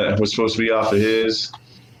one that was supposed to be off of his.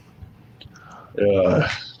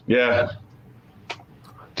 Yeah.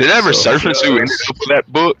 Did it ever surface who ended up with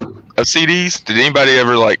that book? of CDs? Did anybody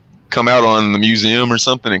ever like come out on the museum or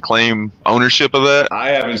something and claim ownership of that? I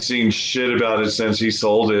haven't seen shit about it since he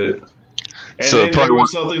sold it. And So then there probably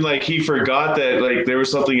was something like he forgot that like there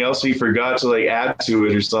was something else he forgot to like add to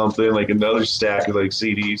it or something, like another stack of like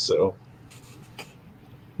CDs. So I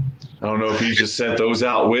don't know if he just sent those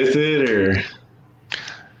out with it or.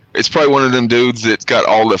 It's probably one of them dudes that's got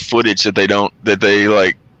all the footage that they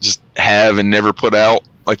like just have and never put out.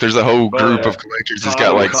 Like there's a whole group of collectors that's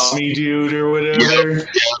got like Tommy dude or whatever.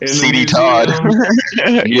 Yeah, CD Todd.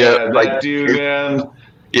 Yeah, that like dude, man.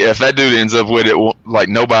 Yeah, if that dude ends up with it, like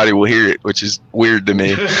nobody will hear it, which is weird to me.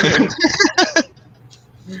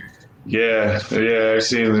 yeah, I've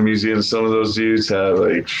seen in the museum some of those dudes have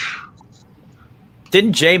like.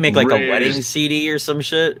 Didn't Jay make like a Raised. wedding CD or some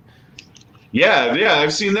shit? Yeah,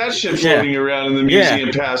 I've seen that shit floating around in the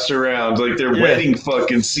museum, passed around like their wedding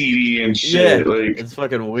fucking CD and shit. Like it's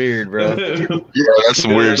fucking weird, bro. Yeah, that's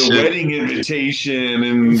some weird the shit. wedding invitation,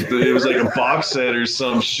 and it was like a box set or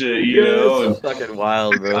some shit, you know. And It's fucking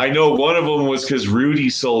wild, bro. I know one of them was because Rudy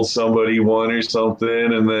sold somebody one or something,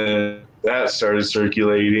 and then that started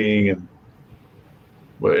circulating. And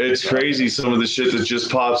but it's crazy some of the shit that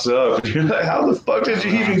just pops up. You're like, how the fuck did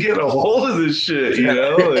you even get a hold of this shit? You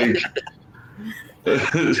know, like.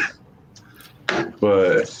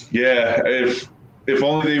 But yeah, if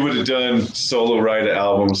only they would have done solo Rida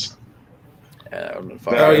albums. Yeah,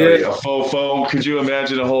 Like a Fofo. Could you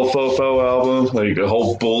imagine a whole Fofo album? Like a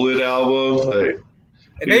whole Bullet album? Like,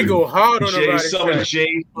 And they go hard on the Jay, Rida some of track.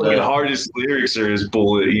 Jay's fucking hardest lyrics are his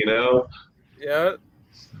Bullet, you know? Yeah.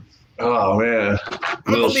 Oh man. I'm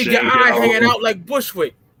gonna leave your eye hanging out like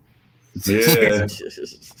Bushwick. Yeah.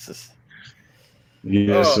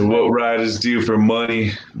 Yeah, Oh, so what riders do for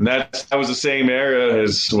money? And that was the same era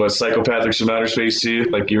as what Psychopathics from Outer Space too.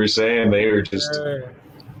 Like you were saying, they were just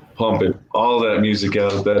pumping all that music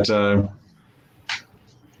out at that time.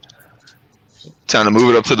 Time to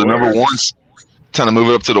move it up to the number one. Time to move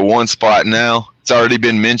it up to the one spot now. It's already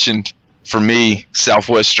been mentioned for me.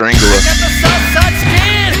 Southwest Strangler. I got the Southside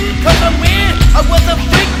skin, 'cause I win. I was a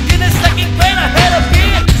freak in the second grade, I had a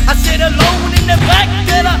beard. I sit alone in the back of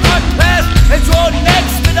the art class and draw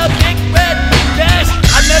necks with a big red dash.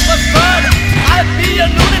 I never thought I'd be a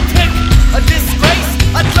lunatic, a disgrace.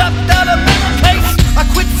 I dropped out of mental case. I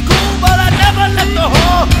quit school, but I never left the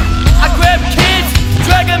hall. I grabbed kids,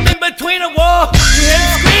 drag them in between a wall. You hear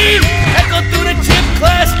me scream, echo through the gym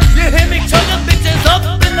class. You hear me chugging bitches up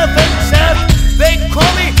in the vent shaft. They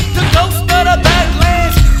call me the ghost of the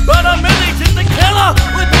Badlands, but I'm really just a killer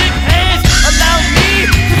with big hands. Allow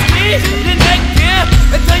me to squeeze your neck here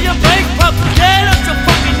until your brain pops dead up your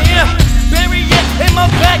fucking ear. Bury it in my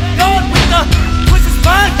backyard with the twisted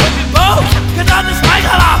spine, baby bow, 'cause I'm just like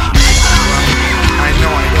I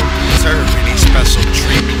know I don't deserve any special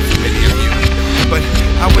treatment from any of you, but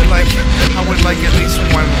I would like at least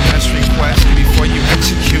one last request before you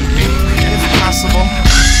execute me, if possible.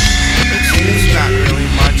 It's not really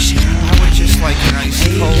much. I would just like a nice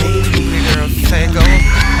cold 2-liter of Faygo.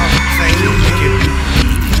 Thank you.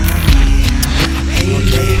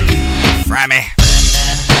 Okay. Fry me.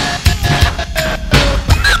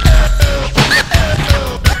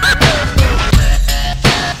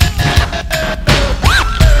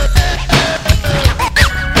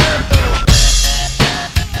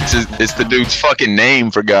 It's the dude's fucking name,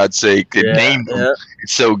 for God's sake. It named him.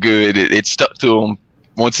 It's so good. It stuck to him.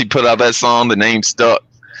 Once he put out that song, the name stuck.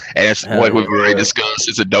 And it's like we've already discussed.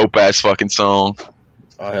 It's a dope ass fucking song.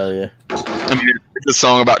 Oh hell yeah! I mean, it's a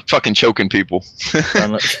song about fucking choking people.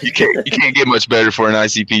 you can't get much better for an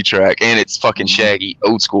ICP track, and it's fucking Shaggy,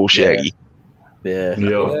 old school Shaggy. Yeah.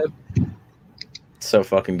 Yo. So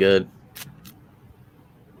fucking good.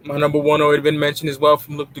 My number one already been mentioned as well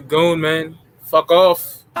from Look the Goon, man. Fuck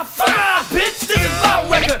off. bitch, this is my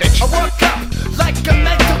record. I walk up like a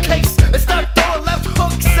mental case and start throwing left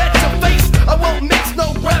hooks at your face. I won't mix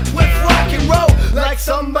no rap with rock and roll like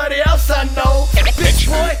somebody else I know. Bitch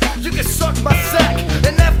boy, you can suck my sack,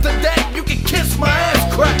 and after that you can kiss my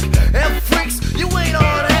ass crack. And freaks, you ain't all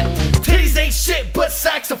that. Titties ain't shit, but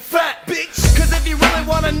sacks are fat, bitch. 'Cause if you really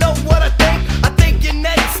wanna know what I think your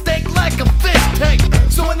neck stink like a fish tank.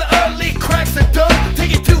 So when the early cracks are done,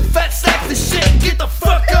 take your 2 fat sacks of shit and get the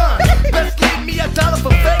fuck on. Best leave me $1 for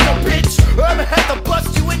Faygo, bitch, or I'ma have to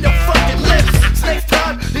bust you in your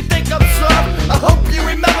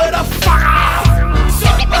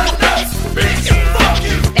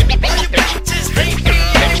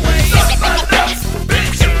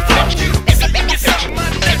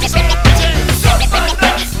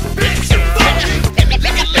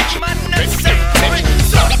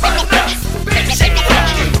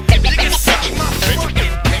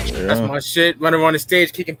shit, running around the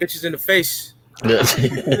stage, kicking bitches in the face.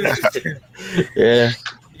 Yeah.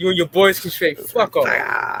 You and your boys can straight fuck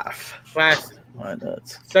off. Classic. My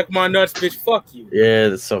nuts. Suck my nuts, bitch. Fuck you. Yeah,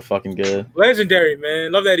 that's so fucking good. Legendary,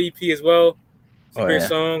 man. Love that EP as well. It's a great Yeah.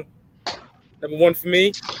 song. Number one for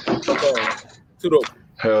me. Fuck off. Too dope.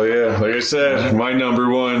 Hell yeah. Like I said, my number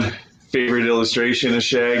one favorite illustration of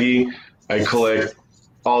Shaggy. I collect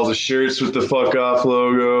all the shirts with the fuck off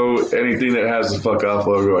logo. Anything that has the fuck off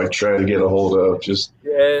logo, I try to get a hold of. Just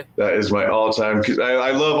Yeah. that is my all-time.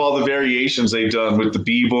 I love all the variations they've done with the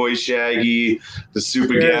B-Boy Shaggy, the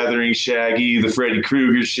Super Gathering Shaggy, the Freddy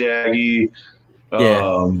Krueger Shaggy.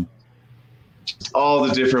 Yeah. All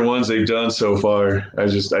the different ones they've done so far. I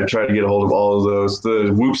try to get a hold of all of those.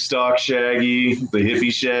 The Whoopstock Shaggy, the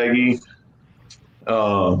Hippie Shaggy.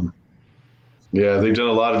 Yeah, they've done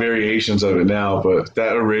a lot of variations of it now, but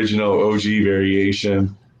that original OG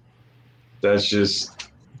variation, that's just,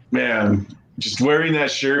 man, just wearing that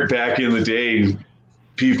shirt back in the day,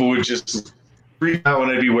 people would just freak out when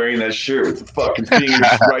I'd be wearing that shirt with the fucking fingers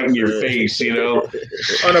right in your face, you know?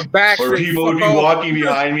 On the back. Or people would be walking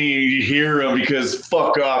behind me and you hear them because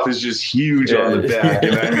fuck off is just huge on the back.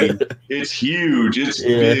 And I mean, it's huge. It's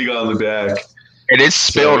big on the back. And it's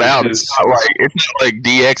spelled out. It's not like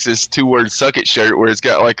DX's 2-word suck it shirt where it's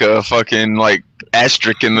got like a fucking like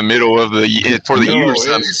asterisk in the middle of the for the U or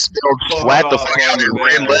something. It's spelled flat the fuck out in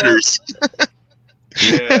red letters.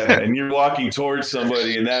 Yeah, and you're walking towards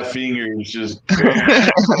somebody and that finger is just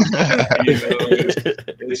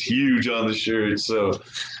it's huge on the shirt. So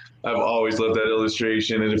I've always loved that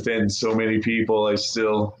illustration. It offends so many people. I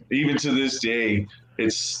still, even to this day,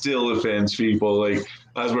 it still offends people. Like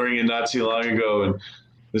I was wearing it not too long ago, and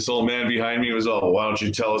this old man behind me was all, "Why don't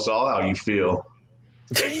you tell us all how you feel?"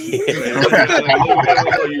 You read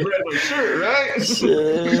my shirt, right?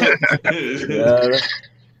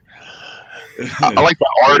 I like the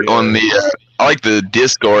art on the. I like the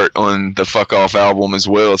disc art on the Fuck Off album as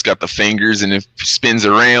well. It's got the fingers and it spins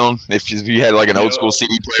around. If you had like an old school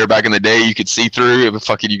CD player back in the day, you could see through it. But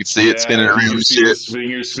fucking, you could see it spinning around and shit.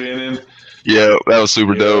 Fingers spinning. Yeah, that was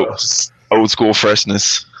super dope. Old school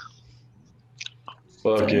freshness.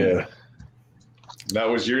 Fuck yeah. That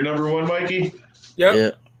was your number one, Mikey?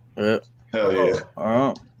 Yep. Yeah. Hell yeah. All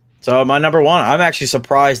right. So my number one, I'm actually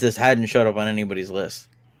surprised this hadn't showed up on anybody's list.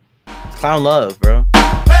 Clown Love, bro.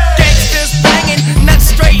 Gangsters banging, nuts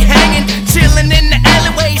straight hanging, chilling in the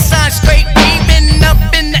alleyway, sign straight beaming up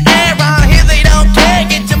in the air. Out here they don't care.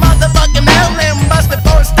 Get your motherfucking mail and bust it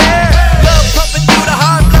for a stare. Love pumping through the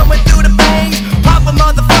heart, blowing through the veins. Pop a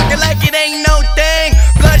motherfucker like it ain't no thing.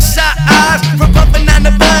 Bloodshot eyes from pumping on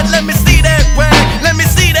the blood. Let me see that rag, let me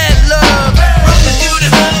see that love. Rolling through the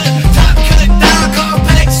hood, top cut down,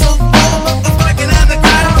 complex so full, motherfucking on the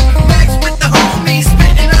ground. Mix with the homies,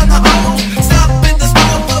 spitting on the hoes. Stop in the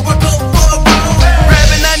store, but we're go for a roll.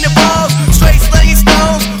 Grabbing on your balls, straight slaying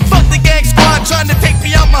stones. Fuck the gang squad trying to take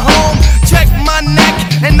me out my home. Check my neck,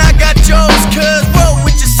 and I got yours, cuz roll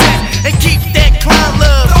with your set and keep that clown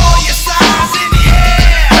love. Throw your signs in the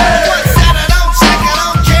air. One side I don't check, I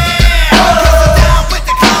don't care. Cause I'm down with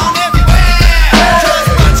the clown everywhere. Cause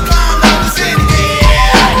much clown love is in the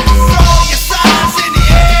air. Throw your signs in the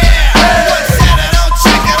air. One side I don't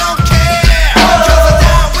check, I don't care. Cause I'm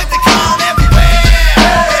down with the clown everywhere.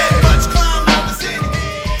 And much clown love is in the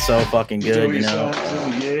air. So fucking good, you know.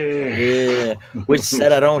 Yeah. Yeah. Which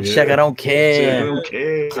said I don't check, I don't I care. don't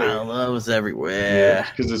care. Clown Love is everywhere.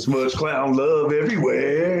 Because it's much clown love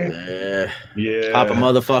everywhere. Yeah. Yeah. Pop a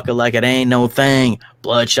motherfucker like it ain't no thing.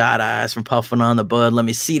 Bloodshot eyes from puffing on the bud. Let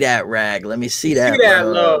me see that rag. Let me see that. See that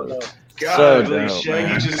love. love. God, So like dope, Shaggy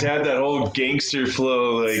man. just had that whole gangster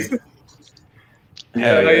flow. Like,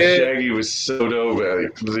 Hell yeah. Shaggy was so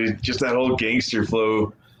dope. Just that whole gangster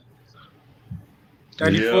flow.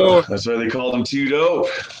 94. Yeah, that's why they called him Too Dope.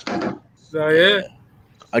 So yeah.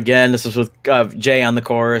 Again, this was with Jay on the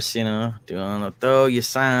chorus, you know. Do you wanna throw your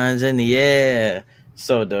signs in the air?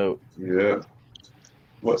 So dope. Yeah.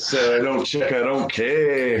 What said I don't check, I don't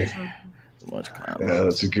care. Much clown. Yeah,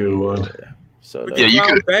 that's a good one. So dope. Yeah, you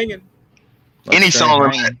Clown could. banging. Any song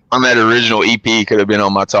on that original EP could have been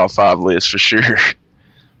on my top 5 list for sure.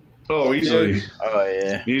 Oh, easily. Oh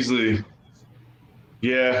yeah. Easily.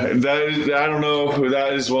 Yeah, and that is, I don't know,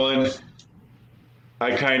 that is one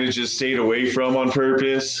I kind of just stayed away from on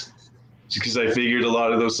purpose because I figured a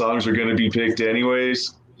lot of those songs were going to be picked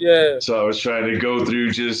anyways. Yeah. So I was trying to go through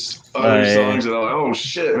just other yeah. songs and I'm like, oh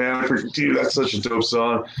shit, man, dude, that's such a dope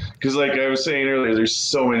song. Because like I was saying earlier, there's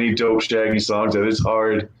so many dope Shaggy songs that it's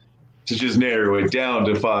hard to just narrow it down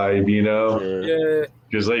to 5, you know? Yeah. Yeah.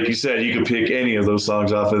 Because like you said, you could pick any of those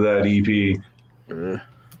songs off of that EP. Yeah.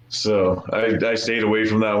 So I stayed away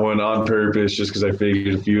from that one on purpose just because I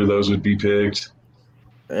figured a few of those would be picked.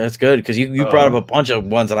 That's good because you brought up a bunch of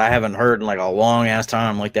ones that I haven't heard in like a long ass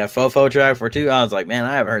time, like that Fofo track for 2. I was like, man,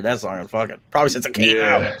 I haven't heard that song in fucking probably since it came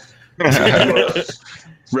out.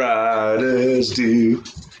 Riders do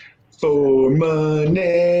for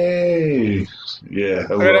money. Yeah, I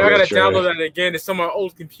gotta download that again. It's on my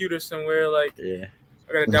old computer somewhere. Like, yeah,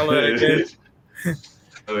 I gotta download it again.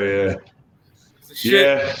 Oh yeah, Shit.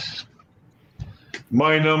 yeah.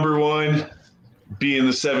 My number one, being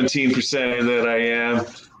the 17% that I am,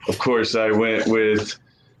 of course, I went with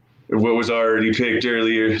what was already picked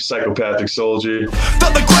earlier, Psychopathic Soldier.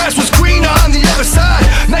 Thought the grass was greener on the other side.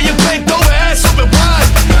 Now you're bent over, ass open wide.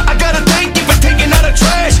 I gotta thank you for taking out the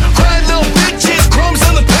trash. Crying little bitches, crumbs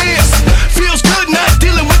on the pants. Feels good not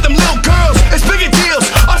dealing with them little girls. It's bigger deals,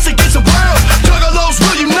 us against the world. Juggalos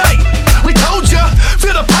will unite. We told ya,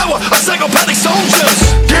 feel the power of psychopathic soldiers.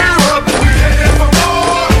 Gear up, we headed for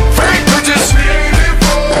more. Fake bitches, we ain't in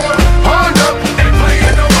for. Hand up, they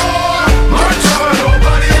playing no more. March on,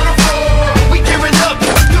 nobody on the floor. We gearing up,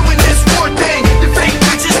 doing this war thing. The fake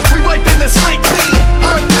bitches, we wiping the slate clean.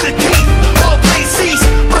 Hard to the teeth, all plain cease.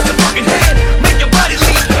 Bust the fucking head, make your body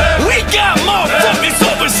leak. We got motherfuckers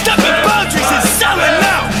overstepping boundaries and selling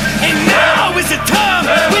out. And now is the time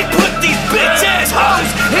we put these bitch ass hoes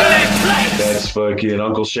in their place. That's fucking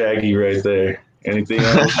Uncle Shaggy right there. Anything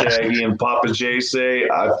Uncle Shaggy and Papa J say,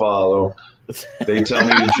 I follow. They tell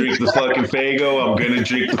me to drink the fucking Faygo, I'm gonna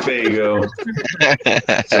drink the Faygo.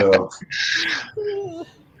 So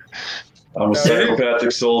I'm a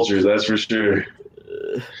psychopathic soldier, that's for sure.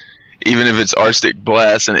 Even if it's Arctic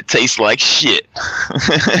Blast and it tastes like shit.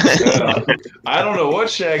 I don't know what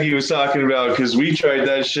Shaggy was talking about because we tried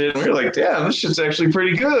that shit and we were like, damn, this shit's actually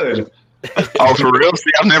pretty good. Oh, for real?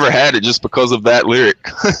 See, I've never had it just because of that lyric,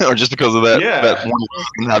 or just because of that. Yeah. That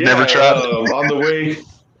one. I've never tried it.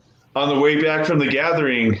 On the way back from the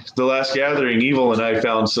last gathering, Evil and I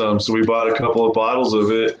found some, so we bought a couple of bottles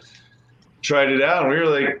of it, tried it out, and we were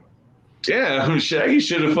like, damn, Shaggy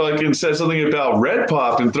should have fucking said something about Red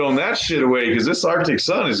Pop and thrown that shit away because this Arctic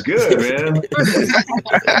Sun is good, man.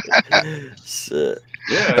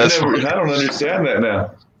 Yeah, I don't understand that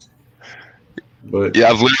now. But yeah,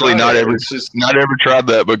 I've literally not ever tried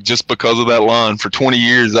that, but just because of that line for 20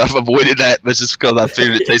 years, I've avoided that. That's just because I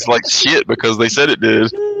figured it tastes like shit because they said it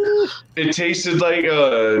did. It tasted like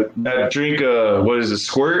that drink. What is it?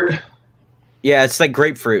 Squirt. Yeah, it's like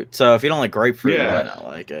grapefruit. So if you don't like grapefruit, Yeah. you might not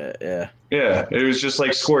like it. Yeah. Yeah, it was just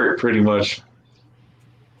like Squirt, pretty much.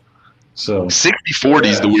 So 60-40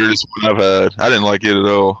 is the weirdest one I've had. I didn't like it at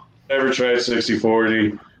all. Never tried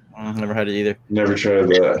 60-40. Never had it either. Never tried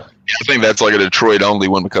that. I think that's like a Detroit only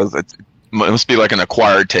one because it must be like an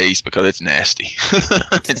acquired taste because it's nasty.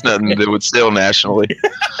 It's nothing that would sell nationally.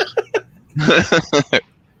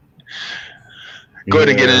 Go ahead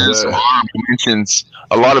and get into some honorable mentions.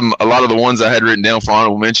 A lot of the ones I had written down for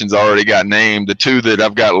honorable mentions already got named. The two that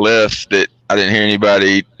I've got left that I didn't hear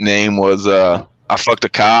anybody name was I Fucked a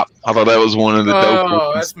Cop. I thought that was one of the dope ones.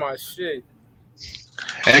 Oh, that's my shit.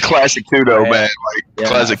 And a classic too, though, man. Like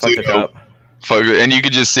classic Fuck too, the Cop. and you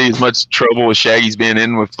could just see as much trouble as Shaggy's been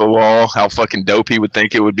in with the law, how fucking dope he would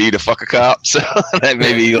think it would be to fuck a cop. So that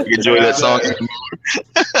maybe you'll enjoy that song.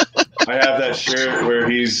 I have that shirt where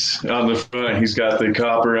he's on the front. He's got the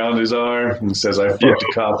cop around his arm and says, "I fucked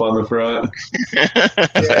a cop" on the front. Yeah,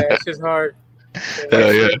 it's just hard.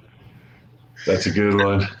 Hell yeah. That's a good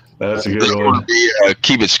one. That's a good This one. would be,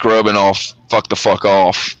 keep it scrubbing off. Fuck the fuck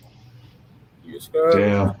off.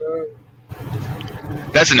 Damn.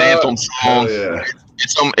 That's an anthem song. Oh, yeah.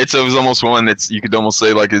 It was almost one that's you could almost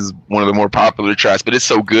say like is one of the more popular tracks, but it's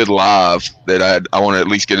so good live that I want to at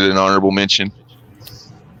least get it an honorable mention.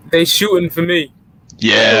 They shooting for me.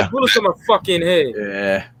 Yeah. Bullets on my fucking head.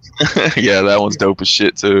 Yeah. Yeah, that one's dope as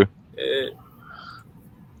shit too. Yeah.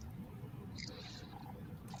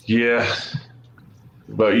 Yeah.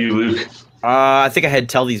 What about you, Luke? I think I had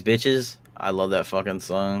Tell These Bitches. I love that fucking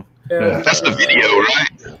song. Yeah. That's the video,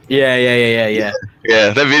 right? Yeah. Yeah,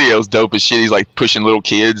 that video's dope as shit. He's like pushing little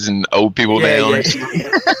kids and old people down.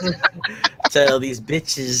 Yeah. Tell these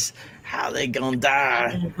bitches how they gonna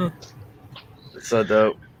die. So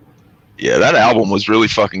dope. Yeah, that album was really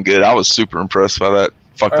fucking good. I was super impressed by that.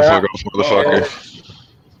 Fuck the fuck off, motherfucker.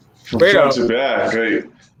 From front to back, right?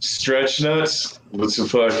 Stretch Nuts. That's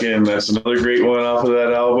another great one off of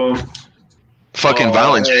that album. Fucking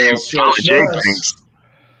Violent J.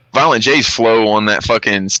 Violent J's flow on that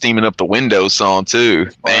fucking Steaming Up the Windows song too.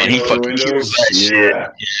 Man, he fucking kills that shit.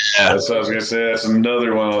 Yeah. That's what I was gonna say. That's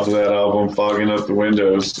another one off of that album, Fogging Up the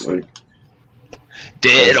Windows. Like,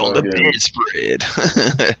 Dead That's on the fucking-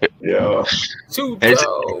 bedspread. Yeah. Too It's-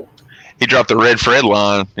 dope. He dropped the Red Fred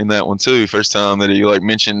line in that one too. First time that he like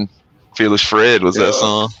mentioned Fearless Fred was Yeah. that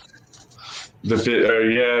song. The fit, or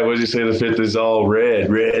yeah, what did you say? The fifth is all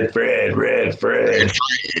red, red Fred, red Fred.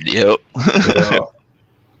 Yep. Yeah.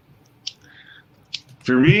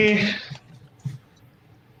 For me,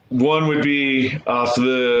 one would be off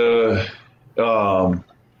the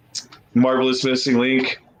Marvelous Missing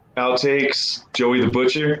Link outtakes, Joey the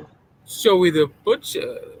Butcher. Joey the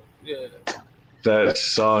Butcher. Yeah. That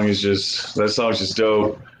song is just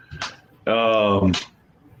dope.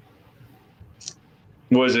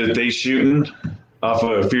 Was it They Shootin' off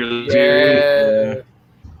of Fearless Fury? Yeah.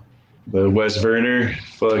 The Wes Werner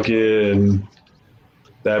fucking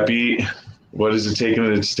that beat. What is it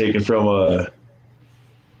taken? It's taken from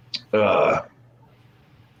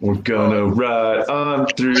we're gonna ride on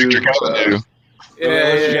through. Electric Avenue.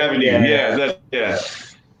 Electric Yeah. Avenue. Yeah.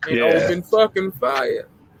 And Yeah. open fucking fire.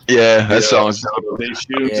 Yeah, that Yeah. song's They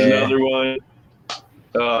Shoot's Yeah. another one.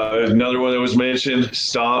 Another one that was mentioned,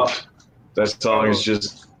 Stomp. That song is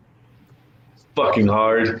just fucking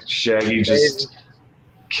hard. Shaggy just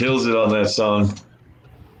kills it on that song.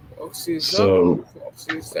 So-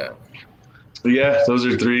 down. Yeah, those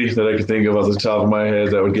are three that I could think of off the top of my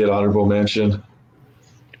head that would get honorable mention.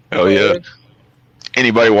 Oh yeah.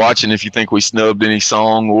 Anybody watching, if you think we snubbed any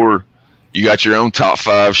song or you got your own top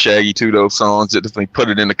 5 Shaggy Two Dope songs, definitely put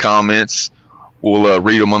it in the comments. We'll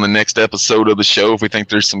read them on the next episode of the show if we think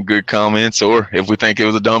there's some good comments, or if we think it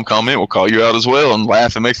was a dumb comment, we'll call you out as well and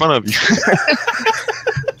laugh and make fun of you.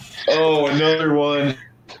 Oh, another one.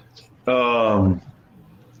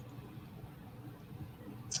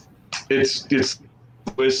 It's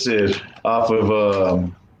twisted off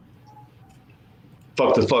of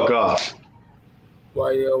Fuck the Fuck Off.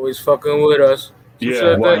 Why you always fucking with us? You Yeah,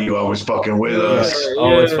 said why that? you always fucking with us?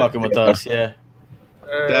 Always fucking with us, yeah.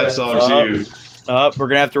 That song too. We're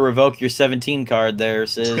gonna have to revoke your 17 card there,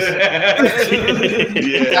 sis. Yeah,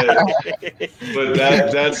 but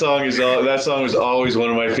that song was always one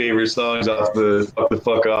of my favorite songs off the Fuck the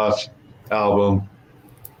Fuck Off album.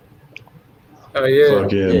 Oh yeah.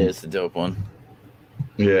 Fucking, Yeah, it's a dope one.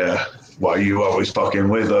 yeah. Why you always fucking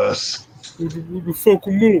with us? Who the fuck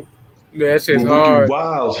move? Yeah, that shit's Well, hard.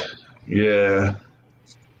 Wild. Yeah.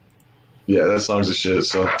 Yeah, that song's a shit.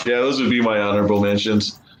 So yeah, those would be my honorable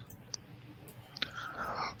mentions.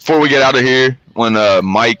 Before we get out of here, when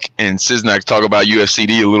Mike and Siznak talk about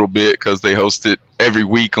UFCD a little bit, because they host it every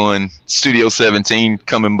week on Studio 17,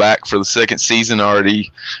 coming back for the second season, already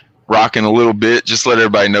rocking a little bit. Just let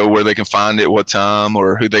everybody know where they can find it, what time,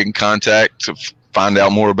 or who they can contact to find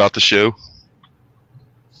out more about the show.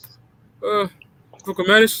 Brooklyn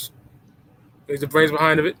Menace. He's the brains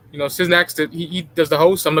behind it. You know, Siznax, he does the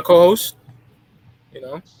host. I'm the co-host. You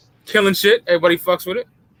know, killing shit. Everybody fucks with it.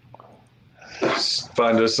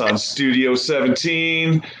 Find us on Studio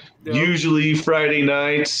 17, Yeah. usually Friday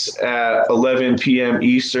nights at 11 p.m.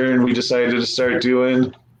 Eastern. We decided to start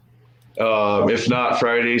doing. If not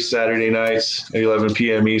Fridays, Saturday nights at 11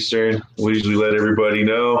 p.m. Eastern. We usually let everybody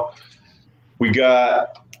know. We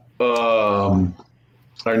got our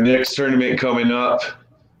next tournament coming up.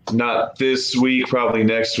 Not this week, probably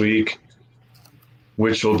next week,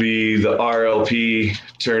 which will be the RLP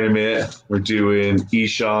tournament. We're doing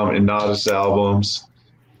Esham and Nodis albums.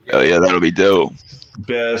 Oh yeah, that'll be dope.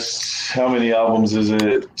 Best, how many albums is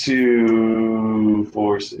it? 2,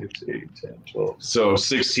 4, 6, 8, 10, 12. So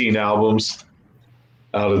 16 albums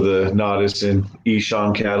out of the Nodis and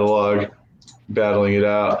Esham catalog, battling it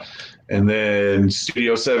out. And then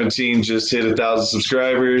Studio 17 just hit 1,000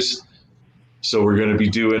 subscribers. So we're going to be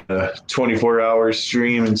doing a 24-hour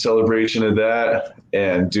stream in celebration of that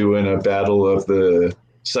and doing a battle of the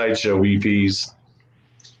Sideshow EPs.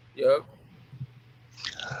 Yep.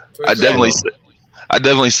 I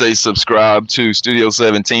definitely say subscribe to Studio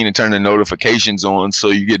 17 and turn the notifications on so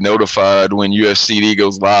you get notified when UFCD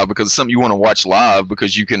goes live, because it's something you want to watch live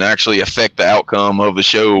because you can actually affect the outcome of the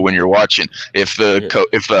show when you're watching. If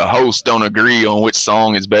the hosts don't agree on which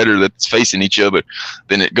song is better that's facing each other,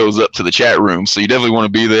 then it goes up to the chat room. So you definitely want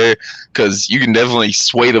to be there because you can definitely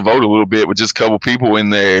sway the vote a little bit with just a couple people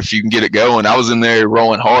in there if you can get it going. I was in there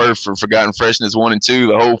rolling hard for Forgotten Freshness 1 and 2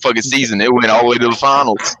 the whole fucking season. It went all the way to the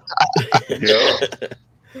finals.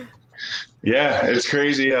 Yeah, it's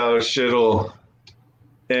crazy how shit'll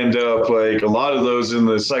end up like a lot of those in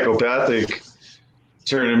the psychopathic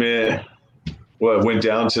tournament. Went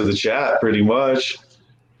down to the chat pretty much.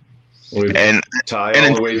 With And tie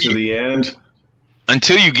all the way to the end.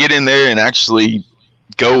 Until you get in there and actually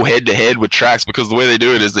go head to head with tracks, because the way they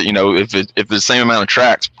do it is that, you know, if there's the same amount of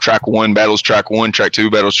tracks, track 1 battles track 1, track 2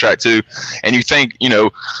 battles track 2, and you think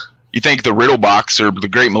the Riddle Box or the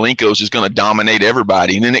Great Malenko is just going to dominate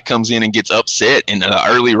everybody, and then it comes in and gets upset in the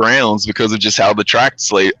early rounds because of just how the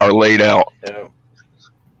tracks are laid out.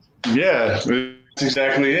 Yeah, that's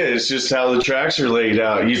exactly it. It's just how the tracks are laid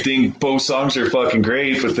out. You think both songs are fucking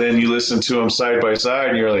great, but then you listen to them side by side,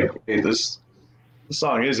 and you're like, hey, this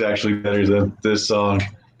song is actually better than this song.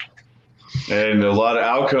 And a lot of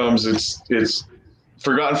outcomes, it's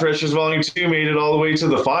Forgotten Freshness Volume 2 made it all the way to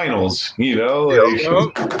the finals, you know? Like,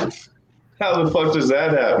 how the fuck does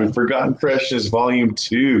that happen? Forgotten Freshness Volume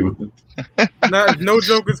 2. No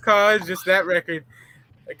Joker's cards, just that record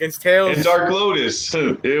against Tails. And Dark Lotus.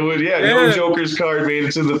 No Joker's card made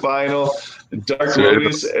it to the final. Dark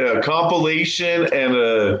Lotus, a compilation,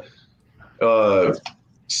 and a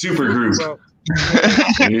super group.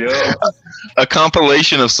 Yeah. A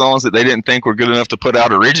compilation of songs that they didn't think were good enough to put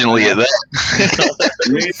out originally at that.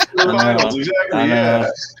 Exactly, yeah.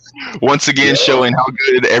 Once again, showing how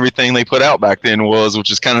good everything they put out back then was,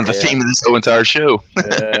 which is kind of the theme of this whole entire show.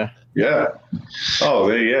 Yeah. Oh,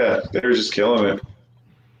 they're just killing it.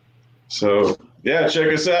 So, yeah,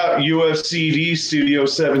 check us out. UFCD Studio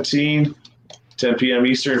 17, 10 p.m.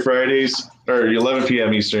 Eastern Fridays, or 11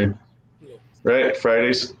 p.m. Eastern. Right?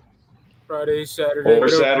 Fridays, Saturday. Or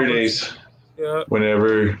Saturdays. Yeah.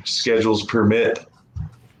 Whenever schedules permit.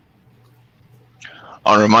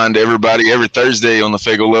 I'll remind everybody, every Thursday on the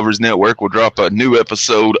Fago Lovers Network, we'll drop a new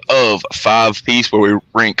episode of 5 Piece, where we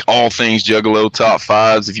rank all things Juggalo top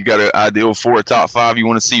 5s. If you got an ideal for a top 5 you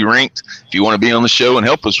want to see ranked, if you want to be on the show and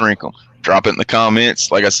help us rank them, drop it in the comments.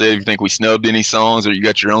 Like I said, if you think we snubbed any songs or you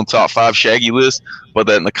got your own top 5 Shaggy list, put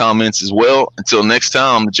that in the comments as well. Until next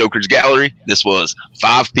time, the Joker's Gallery, this was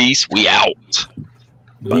 5 Piece. We out.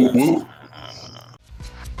 Woo, woo.